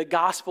beauty of the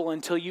gospel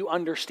until you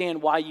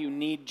understand why you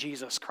need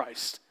Jesus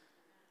Christ.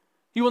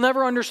 You will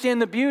never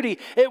understand the beauty.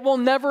 It will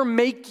never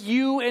make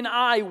you and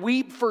I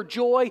weep for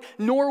joy,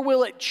 nor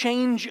will it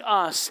change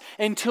us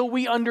until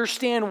we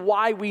understand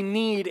why we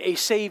need a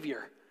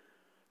Savior.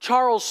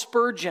 Charles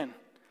Spurgeon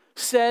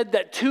said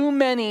that too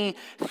many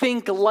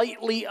think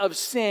lightly of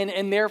sin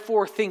and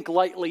therefore think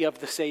lightly of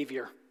the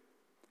Savior.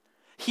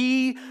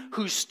 He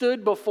who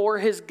stood before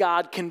his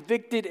God,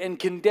 convicted and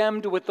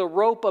condemned with the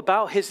rope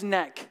about his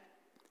neck,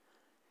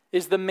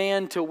 is the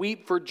man to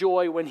weep for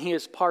joy when he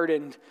is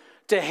pardoned,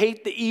 to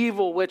hate the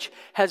evil which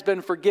has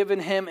been forgiven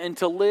him, and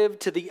to live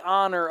to the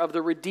honor of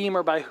the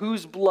Redeemer by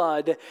whose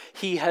blood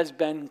he has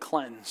been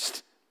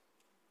cleansed.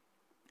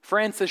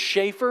 Francis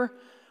Schaeffer,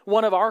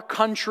 one of our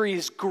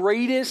country's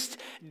greatest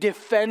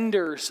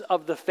defenders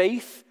of the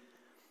faith,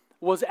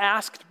 was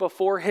asked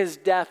before his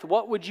death,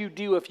 what would you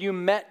do if you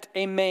met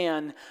a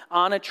man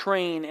on a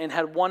train and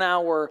had 1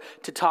 hour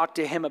to talk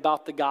to him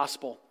about the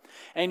gospel?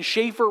 And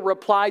Schaeffer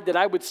replied that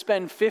I would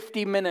spend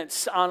 50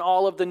 minutes on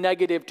all of the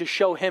negative to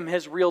show him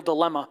his real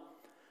dilemma,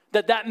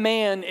 that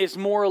man is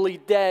morally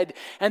dead,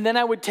 and then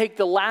I would take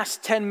the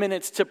last 10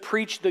 minutes to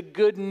preach the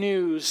good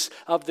news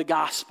of the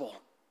gospel.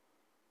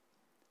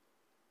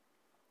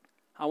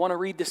 I want to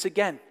read this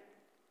again.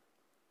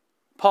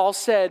 Paul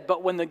said,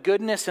 but when the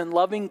goodness and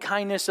loving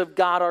kindness of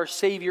God our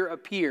Savior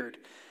appeared,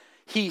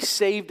 He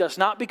saved us,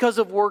 not because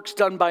of works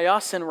done by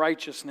us in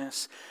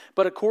righteousness,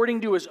 but according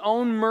to His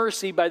own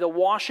mercy by the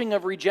washing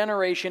of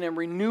regeneration and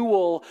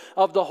renewal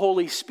of the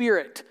Holy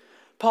Spirit.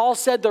 Paul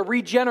said the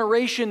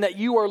regeneration that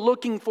you are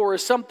looking for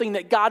is something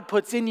that God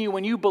puts in you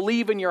when you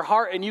believe in your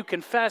heart and you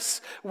confess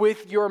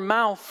with your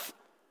mouth.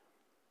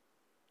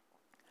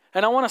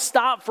 And I want to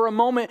stop for a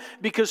moment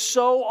because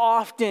so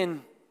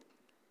often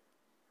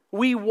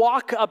we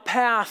walk a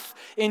path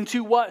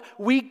into what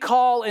we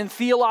call in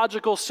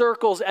theological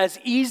circles as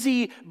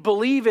easy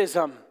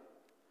believism.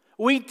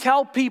 We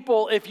tell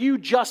people if you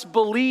just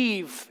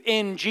believe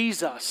in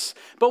Jesus,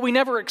 but we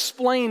never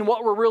explain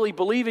what we're really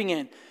believing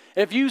in.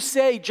 If you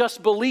say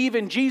just believe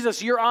in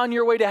Jesus, you're on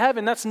your way to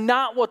heaven. That's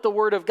not what the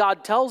Word of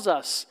God tells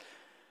us.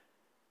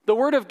 The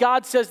Word of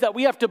God says that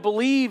we have to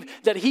believe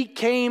that He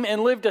came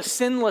and lived a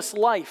sinless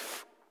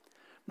life,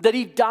 that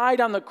He died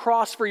on the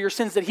cross for your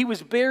sins, that He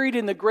was buried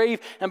in the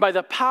grave, and by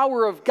the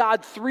power of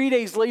God, 3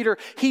 days later,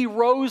 He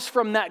rose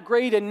from that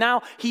grave, and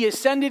now He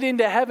ascended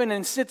into heaven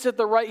and sits at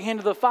the right hand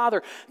of the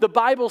Father. The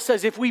Bible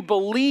says if we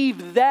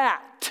believe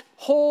that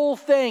whole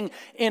thing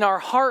in our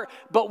heart,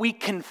 but we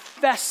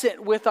confess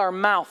it with our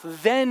mouth,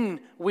 then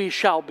we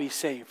shall be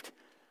saved.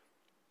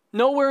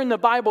 Nowhere in the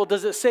Bible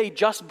does it say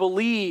just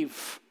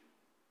believe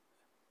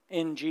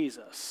in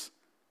Jesus.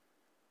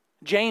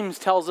 James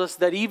tells us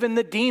that even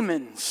the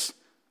demons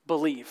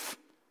believe.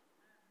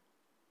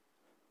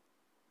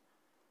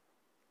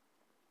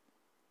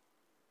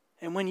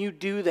 And when you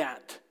do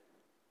that,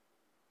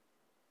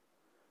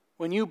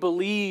 when you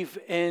believe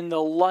in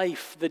the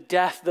life, the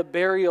death, the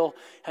burial,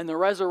 and the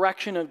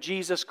resurrection of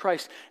Jesus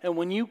Christ, and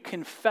when you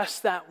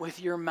confess that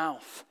with your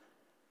mouth,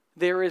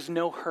 there is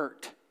no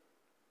hurt,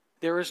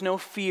 there is no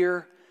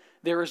fear,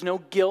 there is no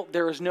guilt,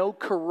 there is no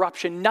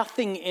corruption,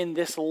 nothing in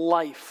this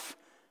life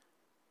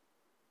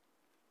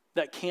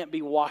that can't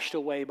be washed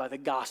away by the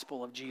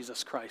gospel of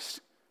Jesus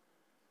Christ.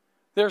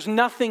 There's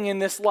nothing in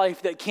this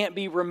life that can't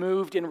be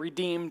removed and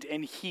redeemed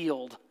and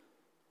healed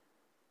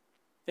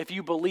if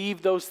you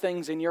believe those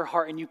things in your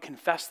heart and you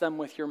confess them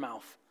with your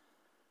mouth.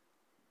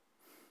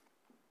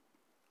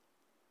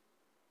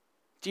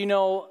 Do you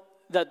know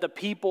that the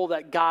people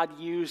that God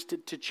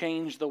used to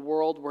change the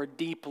world were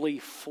deeply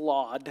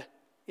flawed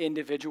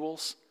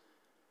individuals?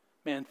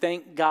 Man,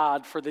 thank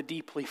God for the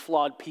deeply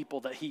flawed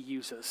people that He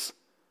uses.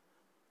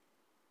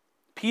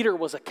 Peter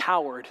was a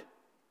coward.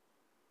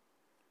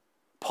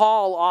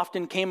 Paul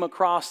often came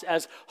across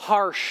as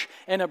harsh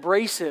and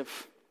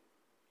abrasive.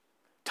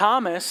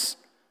 Thomas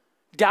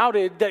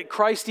doubted that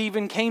Christ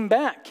even came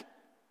back.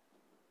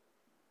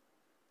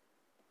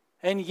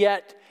 And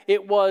yet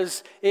it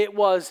was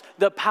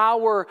the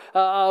power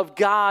of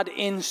God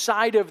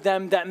inside of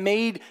them that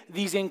made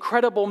these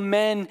incredible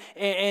men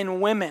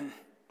and women.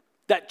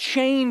 that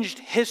changed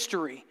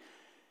history.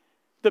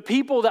 The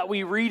people that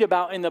we read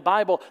about in the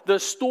Bible, the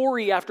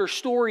story after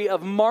story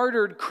of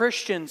martyred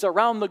Christians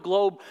around the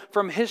globe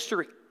from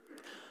history.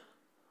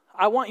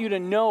 I want you to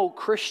know,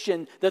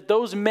 Christian, that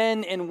those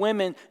men and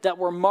women that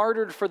were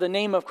martyred for the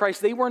name of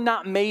Christ, they were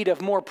not made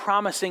of more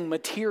promising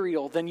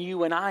material than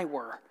you and I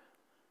were.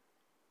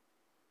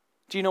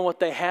 Do you know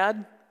what they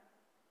had?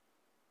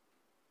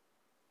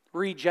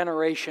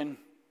 Regeneration,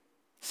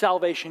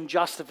 salvation,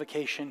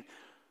 justification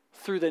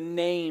through the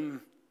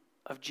name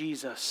of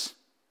Jesus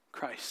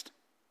Christ.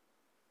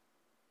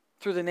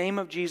 Through the name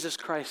of Jesus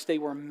Christ, they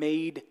were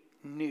made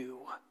new.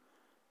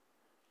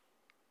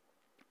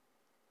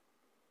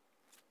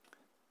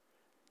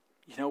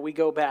 You know, we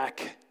go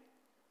back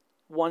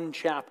one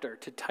chapter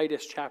to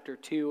Titus chapter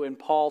 2, and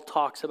Paul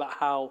talks about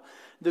how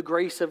the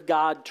grace of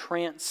God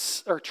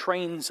trains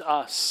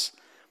us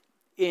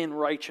in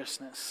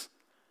righteousness.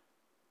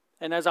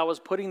 And as I was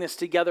putting this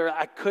together,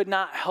 I could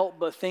not help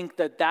but think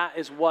that that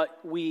is what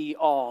we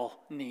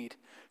all need.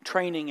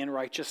 Training in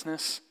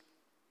righteousness.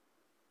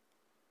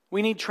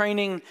 We need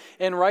training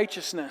in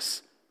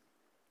righteousness.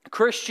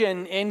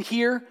 Christian in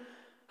here,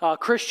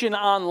 Christian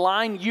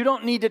online, you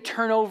don't need to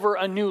turn over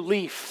a new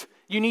leaf.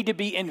 You need to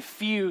be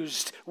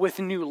infused with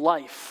new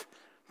life.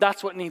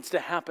 That's what needs to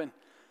happen.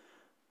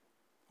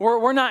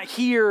 We're not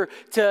here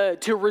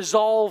to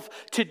resolve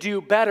to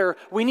do better.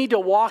 We need to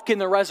walk in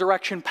the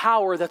resurrection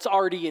power that's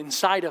already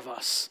inside of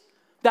us.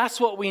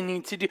 That's what we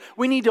need to do.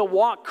 We need to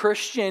walk,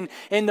 Christian,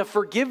 in the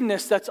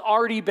forgiveness that's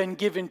already been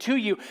given to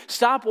you.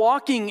 Stop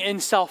walking in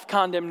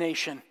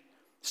self-condemnation.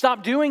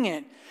 Stop doing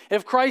it.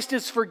 If Christ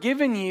has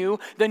forgiven you,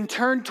 then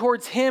turn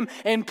towards Him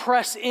and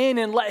press in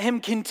and let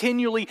Him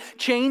continually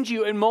change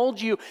you and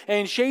mold you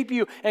and shape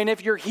you. And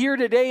if you're here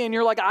today and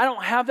you're like, I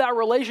don't have that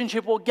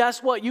relationship, well,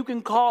 guess what? You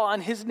can call on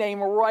His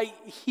name right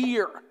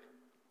here,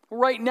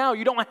 right now.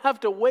 You don't have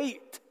to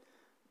wait.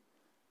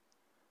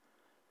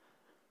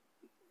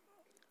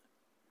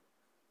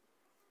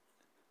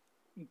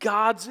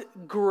 God's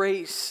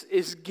grace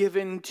is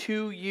given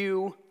to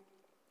you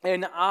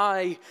and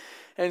I.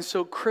 And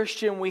so,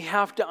 Christian, we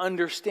have to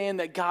understand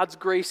that God's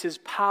grace is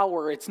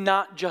power. It's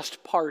not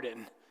just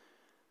pardon.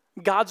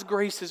 God's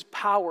grace is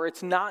power.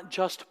 It's not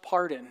just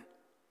pardon.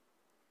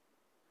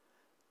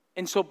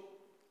 And so,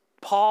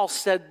 Paul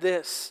said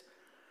this.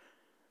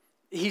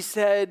 He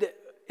said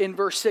in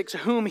verse 6,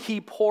 whom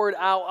He poured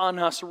out on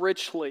us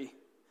richly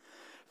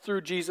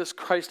through Jesus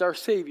Christ our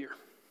Savior,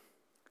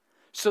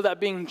 so that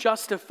being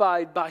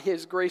justified by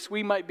His grace,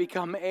 we might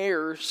become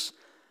heirs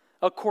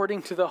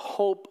according to the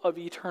hope of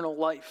eternal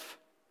life.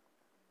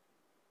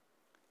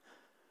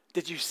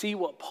 Did you see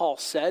what Paul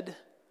said?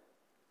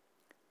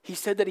 He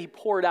said that He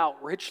poured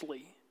out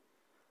richly,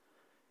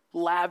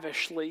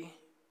 lavishly.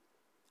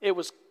 It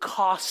was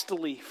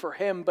costly for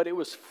Him, but it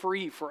was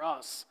free for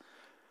us.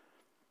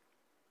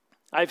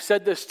 I've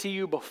said this to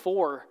you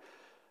before,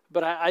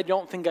 but I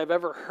don't think I've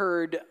ever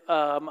heard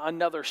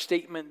another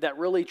statement that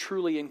really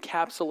truly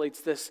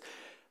encapsulates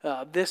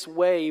this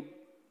way.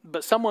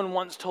 But someone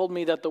once told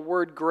me that the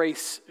word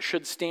grace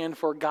should stand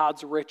for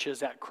God's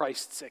riches at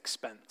Christ's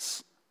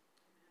expense.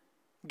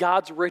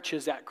 God's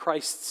riches at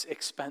Christ's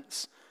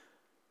expense.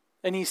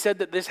 And he said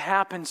that this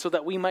happened so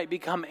that we might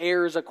become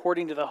heirs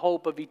according to the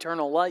hope of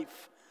eternal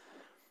life.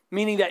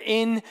 Meaning that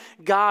in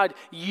God,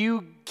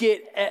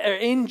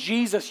 in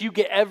Jesus, you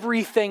get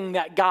everything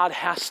that God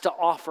has to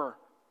offer.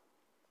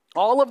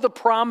 All of the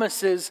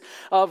promises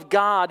of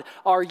God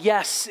are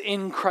yes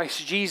in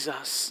Christ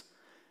Jesus.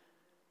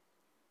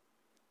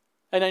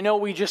 And I know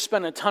we just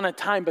spent a ton of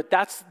time, but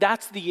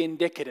that's the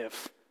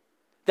indicative.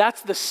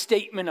 That's the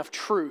statement of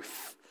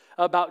truth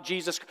about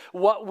Jesus,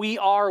 what we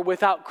are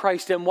without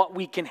Christ and what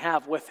we can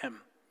have with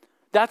Him.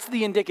 That's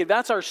the indicative.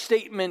 That's our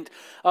statement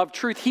of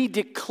truth. He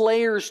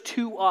declares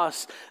to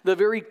us the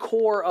very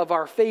core of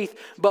our faith.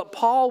 But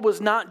Paul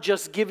was not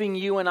just giving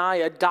you and I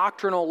a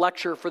doctrinal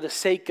lecture for the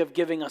sake of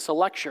giving us a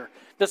lecture.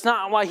 That's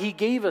not why he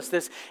gave us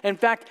this. In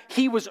fact,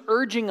 he was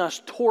urging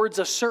us towards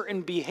a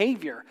certain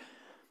behavior.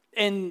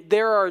 And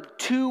there are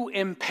two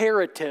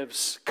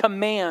imperatives,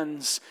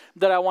 commands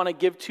that I want to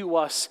give to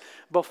us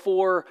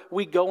before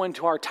we go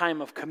into our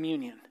time of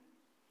communion.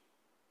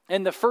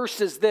 And the first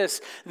is this: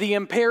 the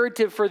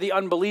imperative for the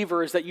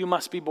unbeliever is that you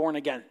must be born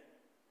again.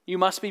 You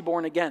must be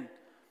born again.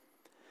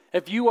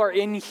 If you are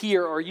in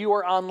here or you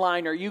are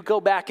online or you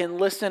go back and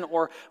listen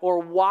or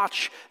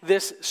watch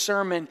this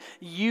sermon,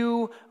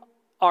 you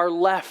are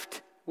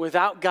left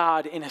without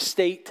God in a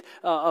state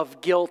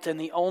of guilt, and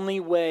the only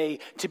way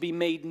to be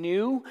made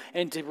new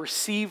and to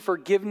receive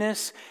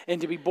forgiveness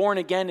and to be born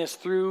again is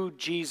through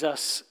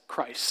Jesus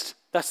Christ.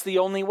 That's the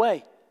only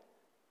way.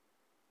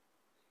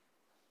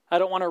 I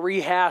don't want to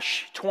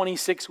rehash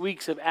 26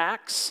 weeks of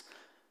Acts,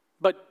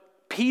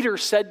 but Peter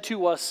said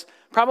to us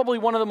probably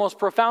one of the most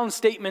profound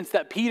statements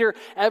that Peter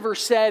ever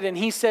said, and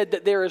he said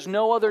that there is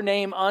no other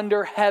name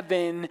under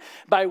heaven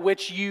by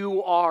which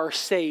you are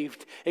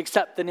saved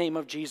except the name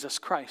of Jesus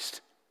Christ.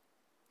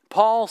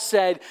 Paul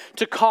said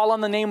to call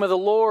on the name of the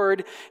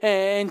Lord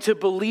and to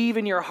believe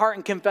in your heart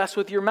and confess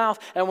with your mouth.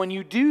 And when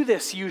you do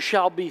this, you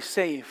shall be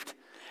saved.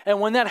 And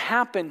when that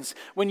happens,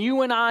 when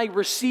you and I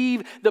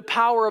receive the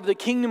power of the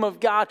kingdom of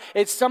God,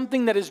 it's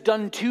something that is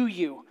done to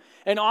you.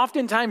 And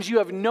oftentimes you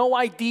have no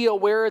idea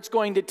where it's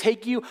going to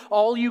take you.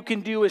 All you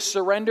can do is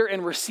surrender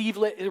and receive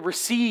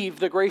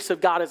the grace of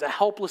God as a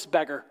helpless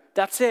beggar.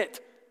 That's it.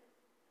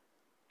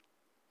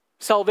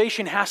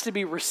 Salvation has to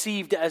be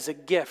received as a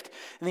gift.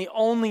 And the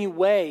only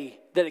way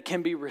that it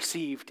can be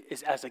received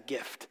is as a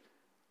gift.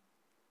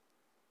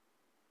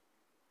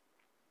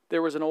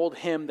 There was an old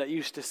hymn that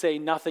used to say,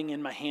 "Nothing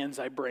in my hands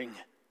I bring,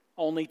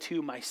 only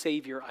to my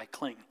Savior I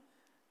cling."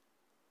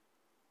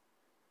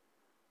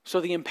 So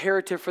the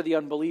imperative for the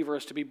unbeliever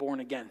is to be born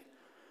again.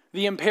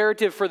 The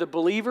imperative for the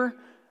believer,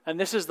 and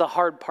this is the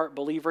hard part,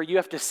 believer, you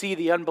have to see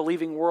the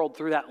unbelieving world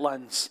through that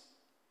lens.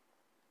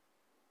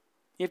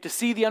 You have to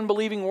see the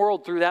unbelieving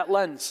world through that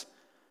lens.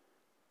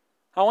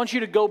 I want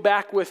you to go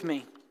back with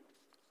me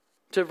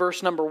to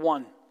verse number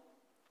 1.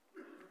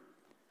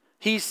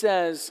 He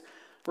says,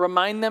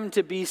 "Remind them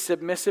to be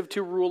submissive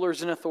to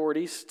rulers and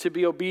authorities, to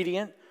be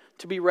obedient,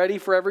 to be ready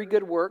for every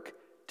good work,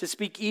 to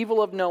speak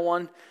evil of no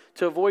one,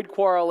 to avoid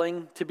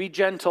quarreling, to be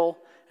gentle,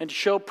 and to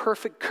show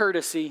perfect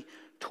courtesy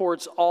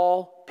towards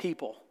all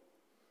people."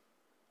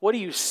 What do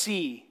you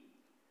see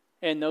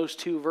in those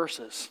two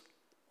verses?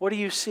 What do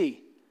you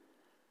see?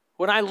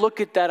 When I look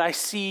at that, I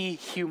see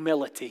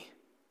humility.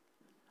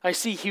 I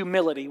see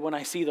humility when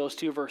I see those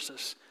two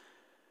verses.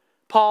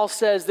 Paul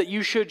says that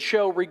you should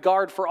show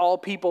regard for all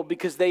people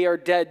because they are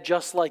dead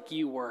just like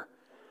you were,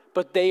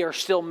 but they are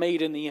still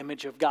made in the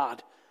image of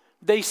God.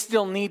 They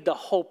still need the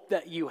hope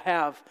that you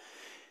have.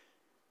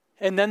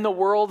 And then the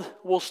world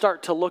will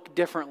start to look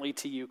differently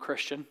to you,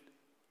 Christian.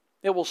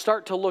 It will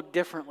start to look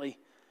differently.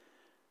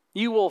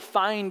 You will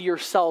find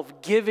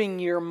yourself giving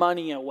your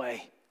money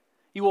away.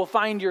 You will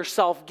find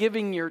yourself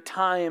giving your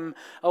time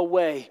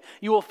away.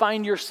 You will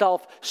find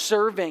yourself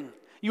serving.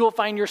 You will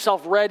find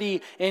yourself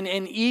ready and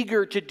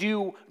eager to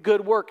do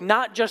good work,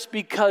 not just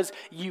because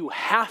you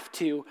have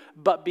to,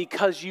 but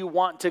because you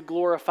want to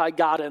glorify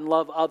God and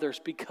love others,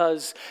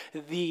 because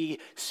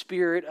the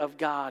Spirit of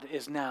God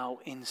is now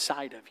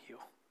inside of you.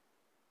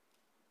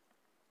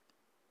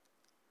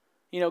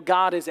 You know,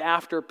 God is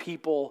after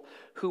people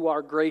who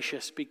are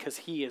gracious because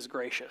He is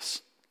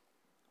gracious.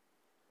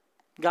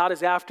 God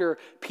is after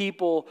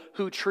people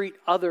who treat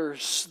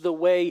others the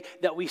way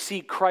that we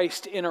see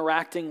Christ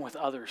interacting with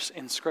others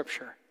in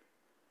Scripture.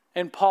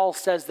 And Paul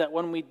says that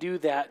when we do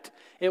that,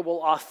 it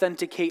will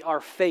authenticate our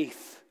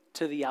faith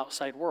to the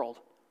outside world.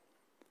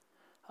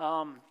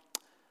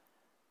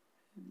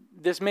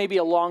 This may be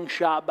a long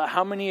shot, but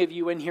how many of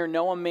you in here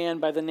know a man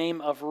by the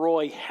name of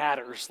Roy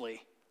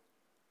Hattersley?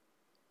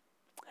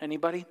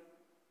 Anybody?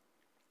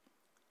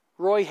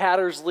 Roy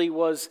Hattersley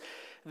was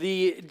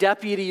the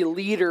deputy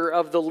leader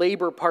of the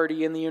Labour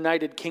Party in the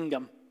United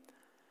Kingdom.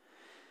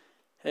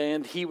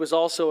 And he was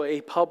also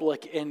a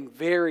public and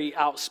very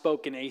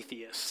outspoken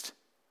atheist.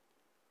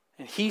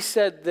 And he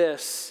said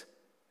this,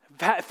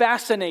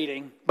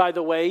 fascinating, by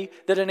the way,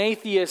 that an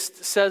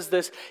atheist says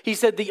this. He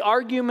said, "The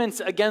arguments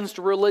against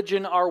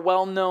religion are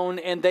well known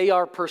and they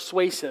are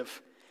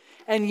persuasive.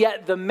 And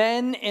yet the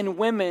men and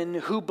women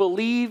who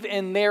believe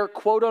in their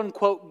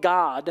quote-unquote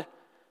God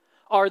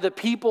are the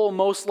people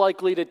most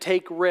likely to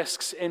take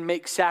risks and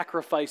make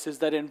sacrifices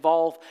that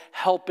involve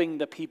helping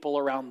the people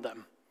around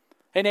them."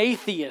 An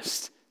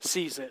atheist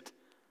sees it.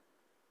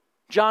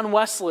 John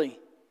Wesley,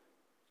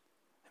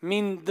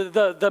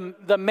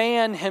 the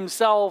man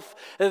himself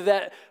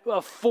that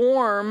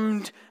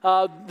formed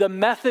the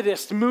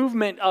Methodist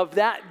movement of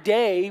that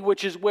day,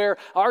 which is where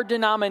our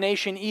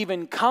denomination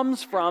even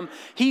comes from,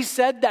 he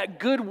said that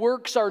good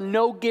works are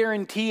no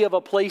guarantee of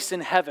a place in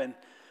heaven,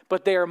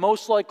 but they are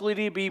most likely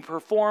to be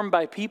performed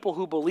by people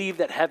who believe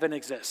that heaven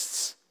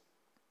exists.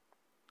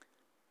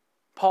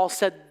 Paul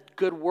said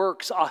good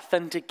works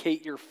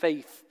authenticate your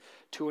faith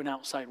to an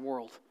outside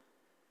world.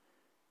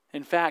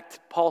 In fact,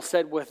 Paul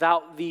said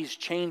without these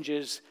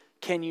changes,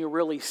 can you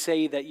really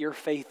say that your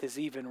faith is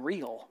even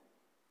real?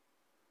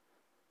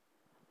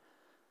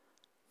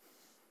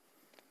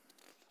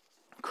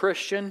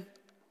 Christian,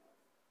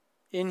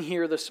 in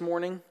here this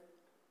morning,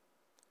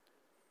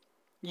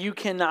 you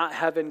cannot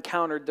have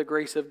encountered the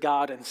grace of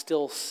God and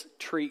still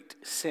treat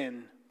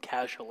sin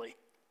casually.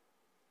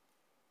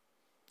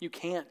 You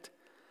can't.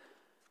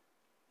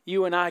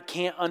 You and I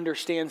can't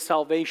understand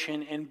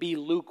salvation and be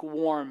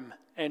lukewarm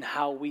in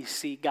how we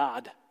see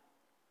God.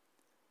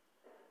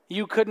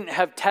 You couldn't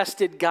have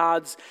tasted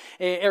God's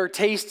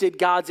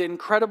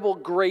incredible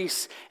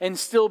grace and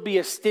still be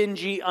a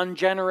stingy,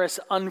 ungenerous,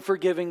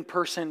 unforgiving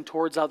person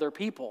towards other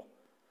people.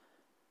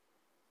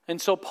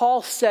 And so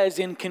Paul says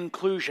in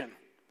conclusion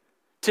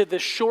to the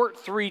short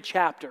 3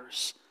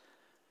 chapters,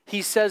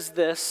 he says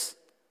this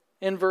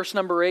in verse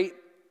number 8.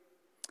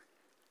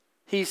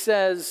 He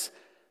says,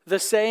 "The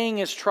saying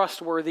is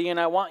trustworthy, and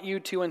I want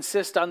you to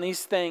insist on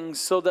these things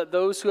so that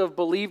those who have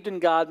believed in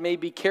God may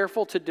be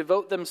careful to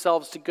devote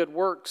themselves to good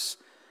works.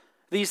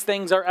 These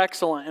things are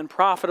excellent and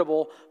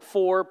profitable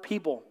for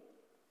people.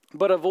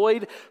 But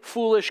avoid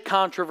foolish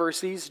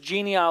controversies,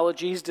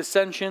 genealogies,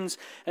 dissensions,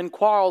 and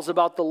quarrels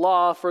about the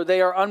law, for they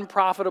are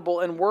unprofitable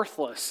and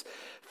worthless.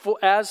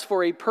 As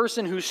for a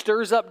person who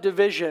stirs up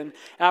division,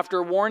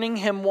 after warning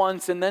him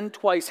once and then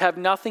twice, have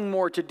nothing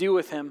more to do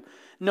with him,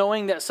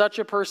 knowing that such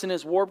a person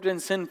is warped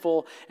and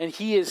sinful, and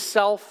he is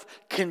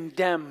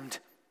self-condemned.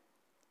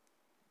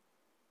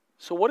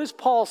 So what is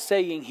Paul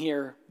saying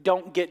here?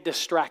 Don't get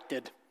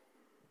distracted.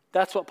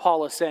 That's what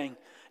Paul is saying.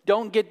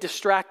 Don't get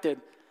distracted.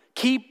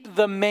 Keep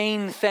the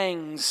main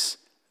things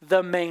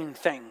the main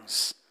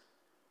things.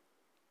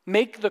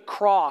 Make the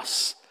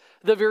cross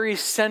the very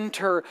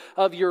center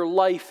of your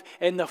life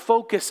and the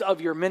focus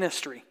of your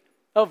ministry.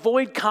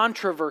 Avoid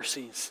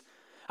controversies.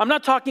 I'm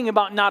not talking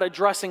about not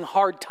addressing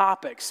hard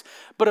topics,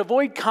 but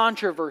avoid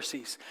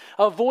controversies.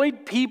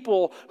 Avoid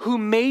people who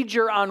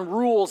major on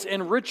rules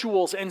and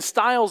rituals and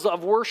styles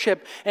of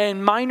worship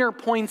and minor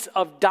points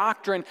of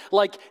doctrine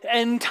like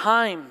end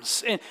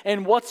times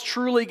and what's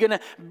truly going to...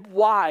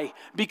 Why?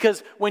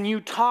 Because when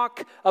you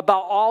talk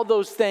about all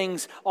those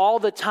things all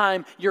the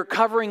time, you're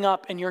covering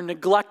up and you're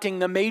neglecting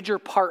the major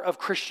part of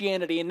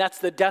Christianity, and that's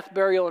the death,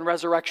 burial, and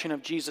resurrection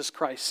of Jesus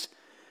Christ.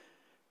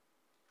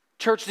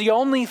 Church, the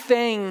only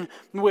thing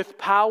with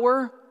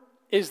power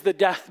is the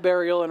death,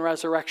 burial, and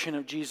resurrection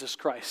of Jesus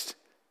Christ.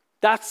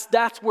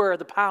 That's where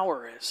the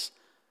power is.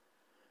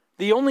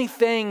 The only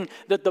thing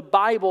that the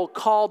Bible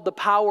called the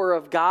power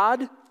of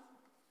God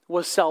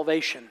was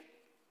salvation.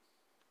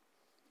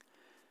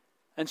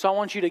 And so I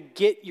want you to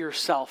get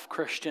yourself,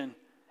 Christian,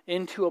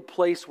 into a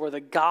place where the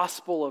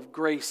gospel of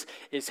grace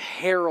is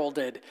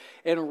heralded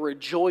and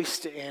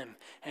rejoiced in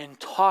and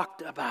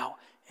talked about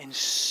and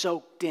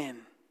soaked in.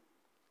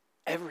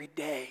 Every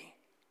day.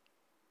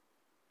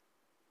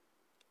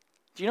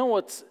 Do you know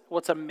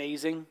what's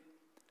amazing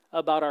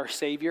about our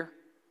Savior?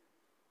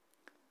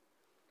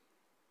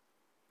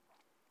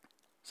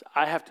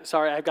 I've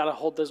got to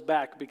hold this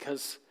back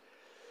because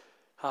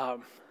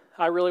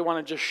I really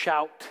want to just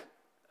shout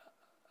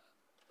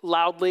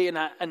loudly, and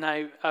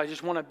I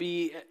just want to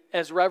be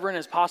as reverent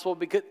as possible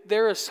because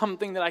there is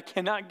something that I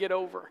cannot get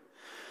over.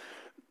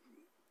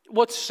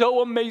 What's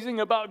so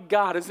amazing about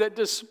God is that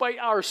despite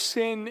our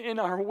sin and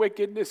our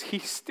wickedness, He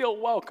still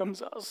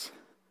welcomes us.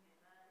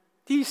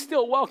 He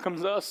still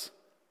welcomes us.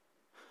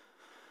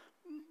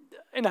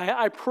 And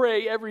I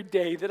pray every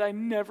day that I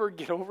never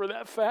get over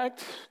that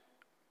fact.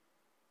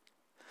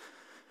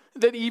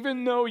 That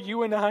even though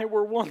you and I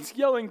were once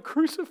yelling,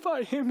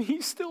 "Crucify Him," He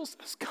still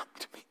says, "Come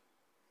to me.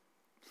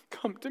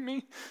 Come to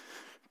me."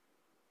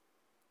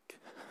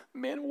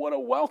 Man, what a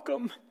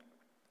welcome.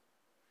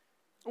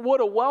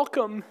 What a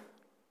welcome.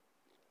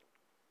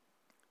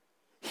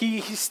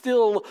 He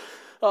still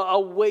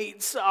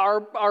awaits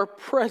our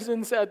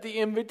presence at the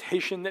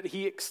invitation that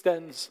He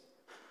extends.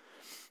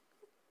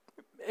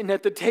 And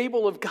at the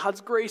table of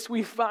God's grace,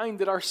 we find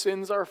that our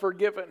sins are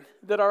forgiven,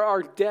 that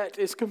our debt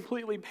is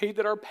completely paid,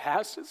 that our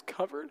past is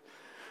covered,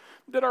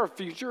 that our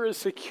future is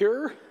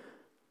secure.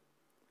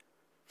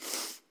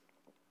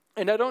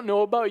 And I don't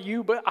know about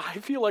you, but I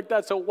feel like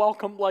that's a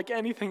welcome like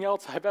anything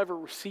else I've ever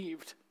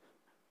received.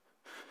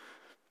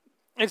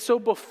 And so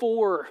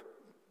before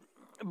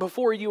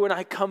you and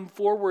I come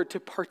forward to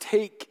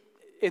partake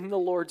in the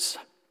Lord's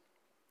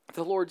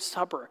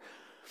Supper,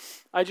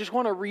 I just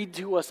want to read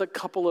to us a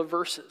couple of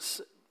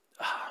verses.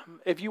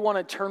 If you want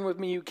to turn with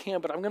me, you can,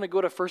 but I'm going to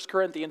go to 1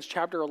 Corinthians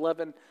chapter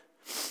 11.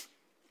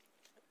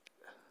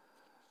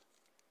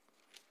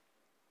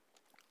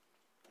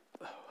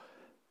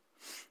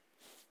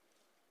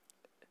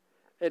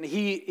 And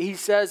he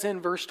says in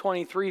verse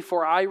 23,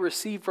 "For I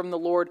received from the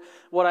Lord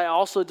what I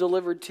also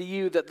delivered to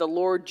you, that the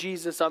Lord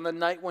Jesus, on the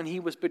night when He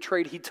was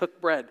betrayed, He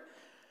took bread.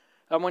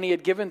 And when He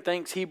had given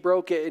thanks, He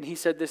broke it, and He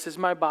said, 'This is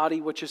my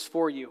body, which is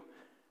for you.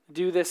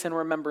 Do this in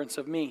remembrance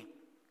of me.'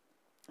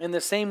 In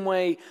the same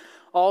way,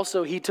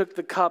 also He took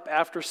the cup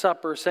after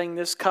supper, saying,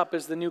 'This cup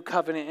is the new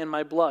covenant in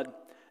my blood.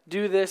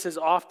 Do this as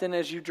often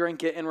as you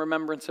drink it in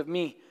remembrance of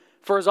me.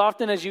 For as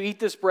often as you eat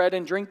this bread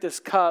and drink this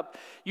cup,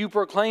 you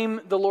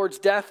proclaim the Lord's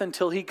death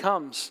until He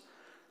comes.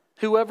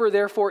 Whoever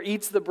therefore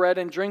eats the bread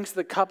and drinks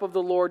the cup of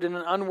the Lord in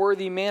an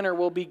unworthy manner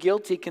will be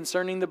guilty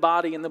concerning the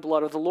body and the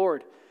blood of the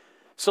Lord.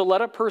 So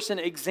let a person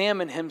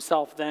examine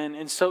himself then,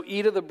 and so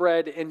eat of the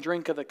bread and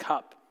drink of the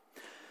cup.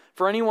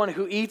 For anyone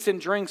who eats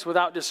and drinks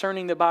without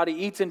discerning the body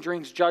eats and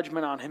drinks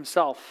judgment on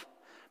himself.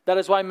 That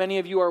is why many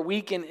of you are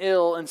weak and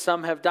ill, and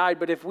some have died.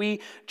 But if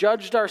we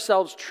judged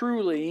ourselves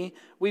truly,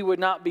 we would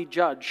not be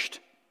judged.'"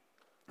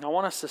 And I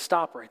want us to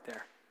stop right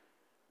there.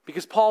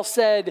 Because Paul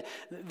said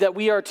that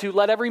we are to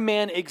let every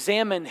man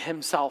examine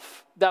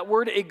himself. That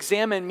word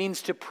examine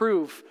means to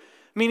prove,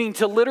 meaning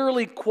to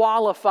literally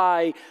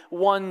qualify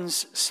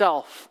one's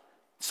self.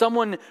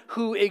 Someone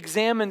who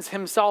examines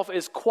himself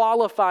is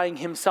qualifying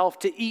himself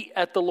to eat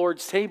at the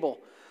Lord's table.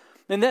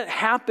 And that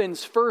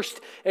happens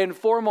first and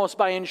foremost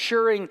by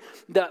ensuring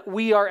that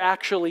we are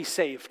actually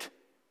saved.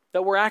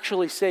 that we're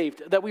actually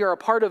saved, that we are a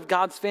part of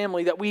God's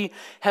family, that we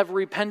have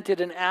repented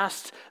and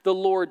asked the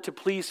Lord to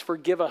please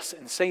forgive us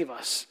and save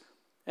us,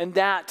 and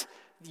that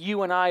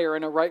you and I are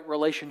in a right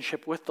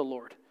relationship with the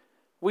Lord.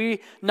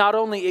 We not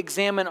only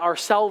examine our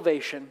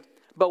salvation,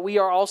 but we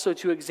are also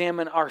to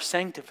examine our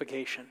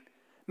sanctification,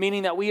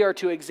 meaning that we are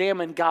to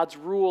examine God's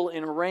rule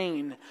and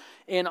reign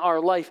in our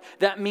life.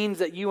 That means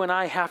that you and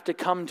I have to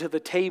come to the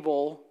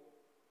table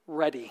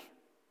ready.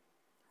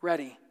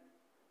 Ready.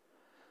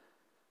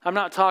 I'm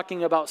not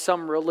talking about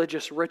some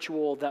religious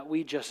ritual that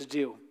we just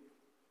do.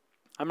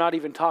 I'm not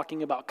even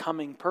talking about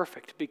coming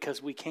perfect,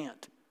 because we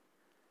can't.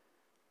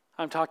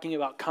 I'm talking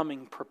about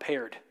coming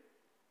prepared.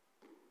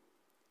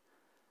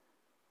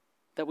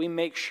 That we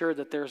make sure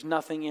that there's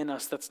nothing in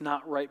us that's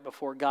not right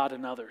before God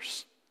and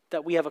others.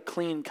 That we have a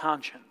clean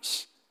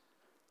conscience.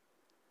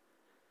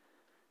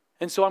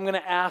 And so I'm going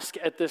to ask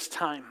at this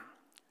time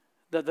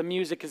that the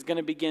music is going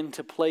to begin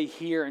to play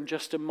here in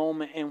just a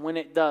moment. And when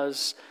it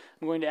does,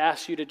 I'm going to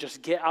ask you to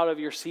just get out of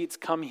your seats,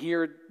 come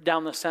here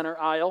down the center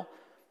aisle,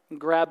 and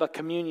grab a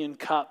communion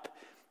cup.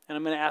 And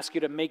I'm going to ask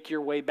you to make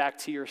your way back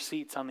to your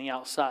seats on the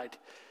outside.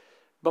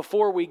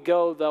 Before we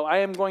go, though, I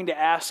am going to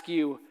ask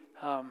you,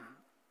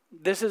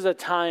 this is a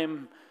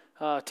time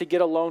to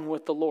get alone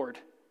with the Lord.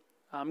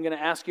 I'm going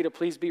to ask you to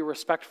please be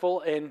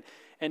respectful and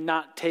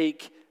not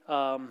take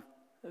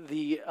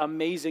the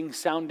amazing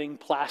sounding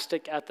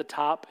plastic at the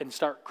top and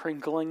start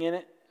crinkling in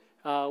it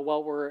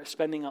while we're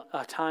spending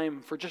a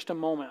time for just a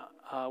moment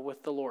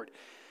with the Lord.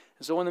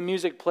 And so when the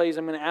music plays,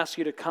 I'm going to ask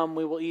you to come.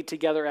 We will eat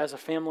together as a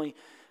family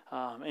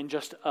in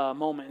just a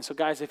moment. And so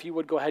guys, if you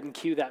would go ahead and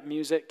cue that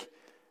music.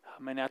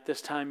 And at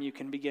this time, you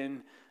can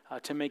begin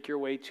to make your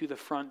way to the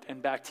front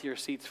and back to your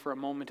seats for a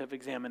moment of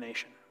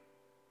examination.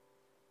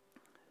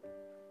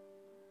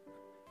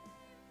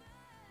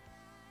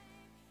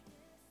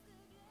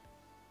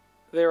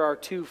 There are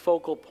two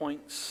focal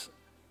points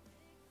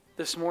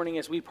this morning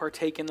as we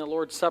partake in the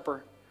Lord's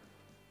Supper.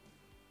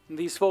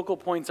 These focal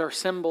points are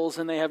symbols,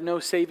 and they have no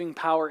saving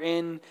power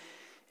in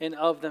and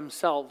of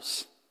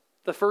themselves.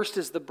 The first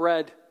is the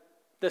bread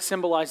that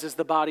symbolizes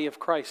the body of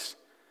Christ.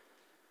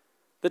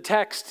 The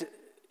text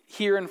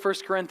here in 1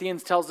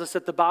 Corinthians tells us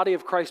that the body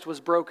of Christ was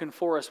broken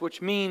for us,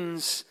 which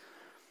means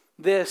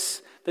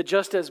this, that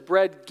just as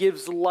bread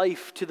gives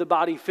life to the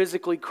body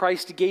physically,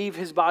 Christ gave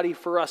his body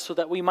for us so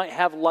that we might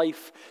have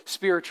life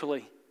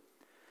spiritually.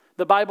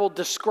 The Bible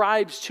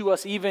describes to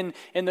us, even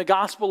in the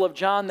Gospel of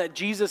John, that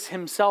Jesus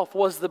himself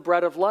was the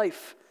bread of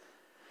life.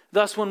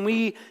 Thus, when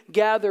we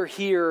gather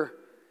here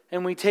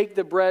and we take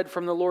the bread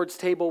from the Lord's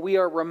table, we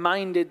are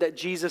reminded that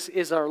Jesus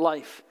is our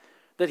life,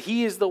 that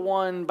he is the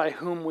one by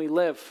whom we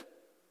live.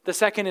 The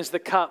second is the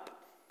cup.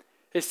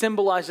 It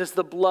symbolizes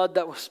the blood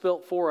that was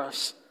spilt for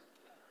us.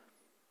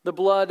 The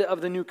blood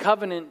of the new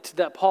covenant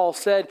that Paul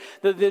said,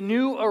 that the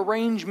new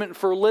arrangement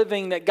for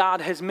living that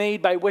God has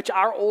made by which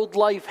our old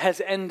life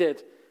has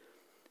ended.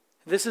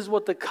 This is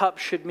what the cup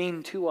should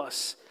mean to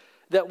us.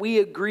 That we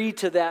agree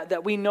to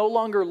that we no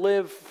longer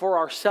live for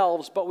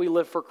ourselves, but we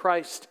live for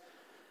Christ.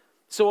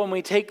 So when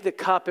we take the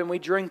cup and we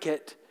drink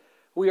it,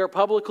 we are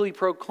publicly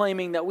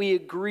proclaiming that we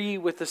agree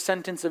with the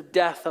sentence of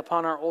death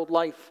upon our old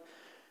life.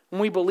 And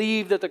we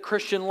believe that the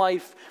Christian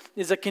life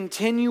is a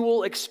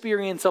continual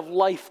experience of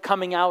life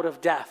coming out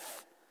of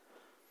death.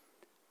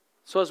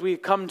 So as we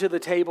come to the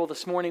table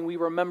this morning, we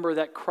remember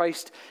that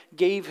Christ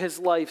gave his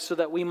life so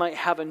that we might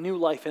have a new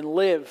life and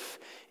live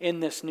in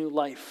this new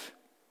life.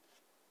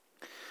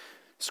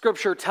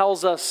 Scripture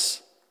tells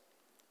us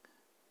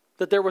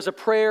that there was a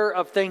prayer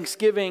of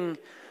thanksgiving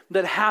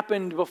that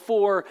happened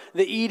before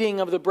the eating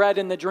of the bread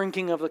and the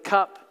drinking of the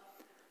cup.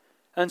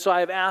 And so I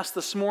have asked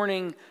this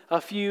morning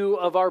a few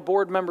of our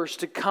board members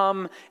to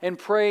come and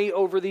pray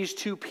over these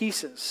two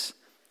pieces.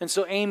 And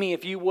so Amy,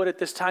 if you would at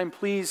this time,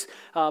 please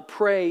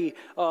pray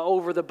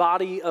over the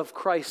body of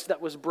Christ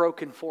that was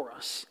broken for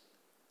us.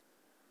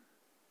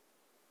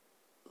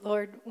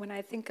 Lord, when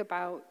I think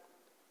about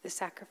the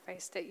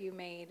sacrifice that you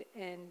made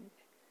and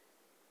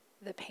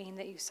the pain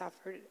that you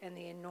suffered and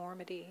the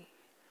enormity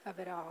of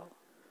it all,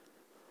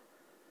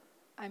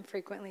 I'm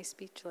frequently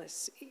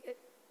speechless.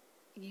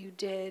 You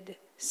did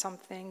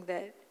something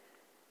that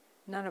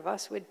none of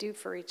us would do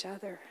for each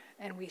other,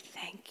 and we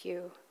thank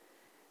you.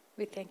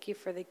 We thank you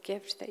for the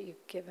gift that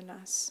you've given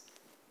us,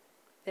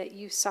 that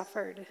you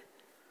suffered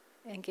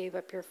and gave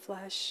up your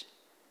flesh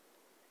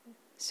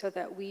so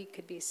that we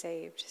could be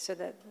saved, so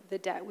that the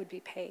debt would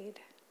be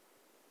paid.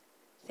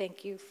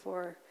 Thank you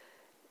for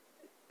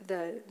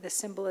the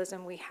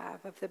symbolism we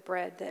have of the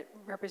bread that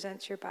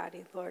represents your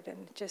body, Lord,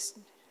 and just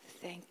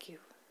thank you.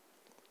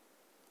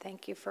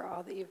 Thank you for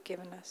all that you've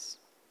given us.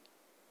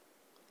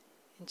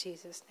 In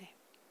Jesus' name.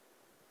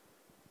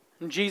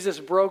 When Jesus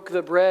broke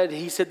the bread,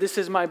 he said, "This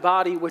is my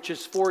body, which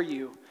is for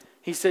you."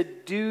 He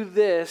said, "Do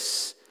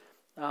this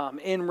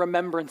in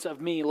remembrance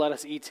of me. Let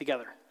us eat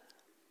together."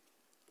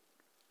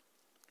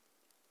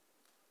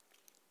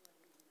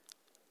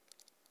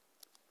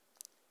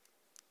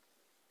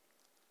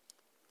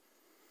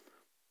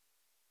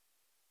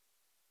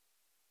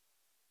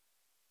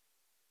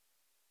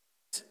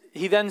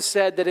 he then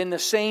said that in the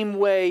same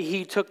way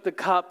he took the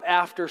cup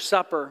after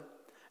supper.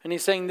 And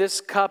he's saying,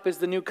 this cup is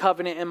the new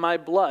covenant in my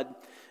blood.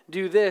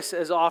 Do this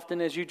as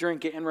often as you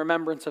drink it in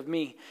remembrance of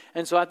me.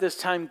 And so at this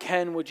time,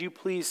 Ken, would you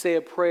please say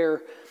a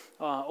prayer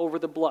over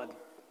the blood?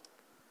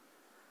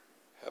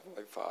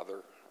 Heavenly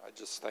Father, I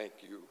just thank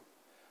you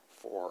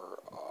for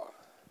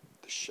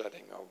the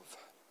shedding of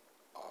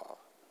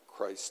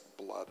Christ's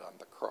blood on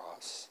the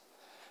cross.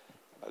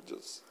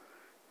 It's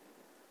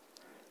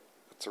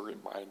a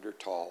reminder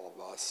to all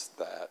of us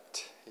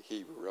that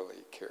he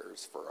really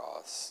cares for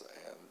us,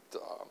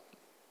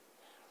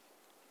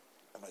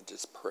 and I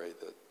just pray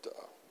that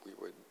we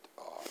would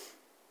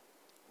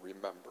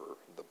remember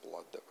the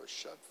blood that was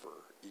shed for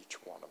each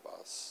one of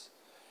us.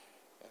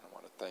 And I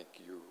want to thank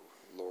you,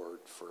 Lord,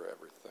 for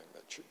everything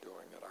that you're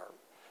doing in our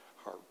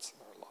hearts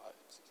and our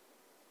lives.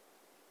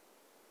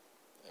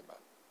 Amen.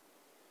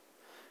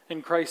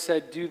 And Christ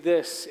said, do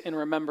this in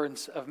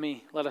remembrance of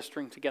me. Let us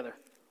drink together.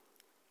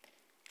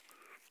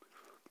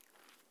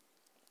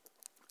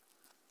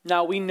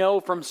 Now we know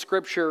from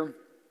Scripture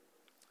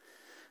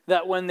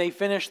that when they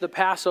finished the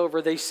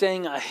Passover, they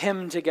sang a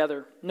hymn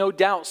together. No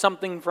doubt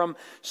something from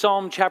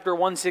Psalm chapter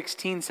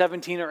 116,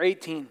 17, or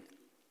 18.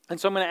 And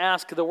so I'm going to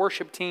ask the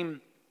worship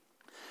team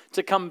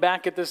to come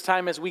back at this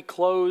time as we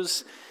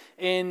close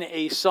in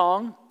a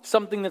song.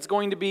 Something that's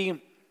going to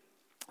be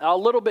a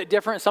little bit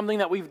different, something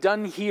that we've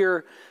done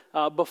here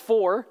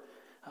before.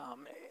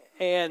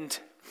 And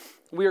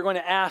we are going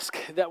to ask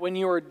that when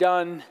you are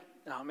done,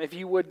 if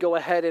you would go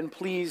ahead and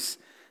please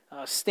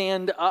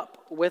stand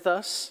up with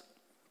us.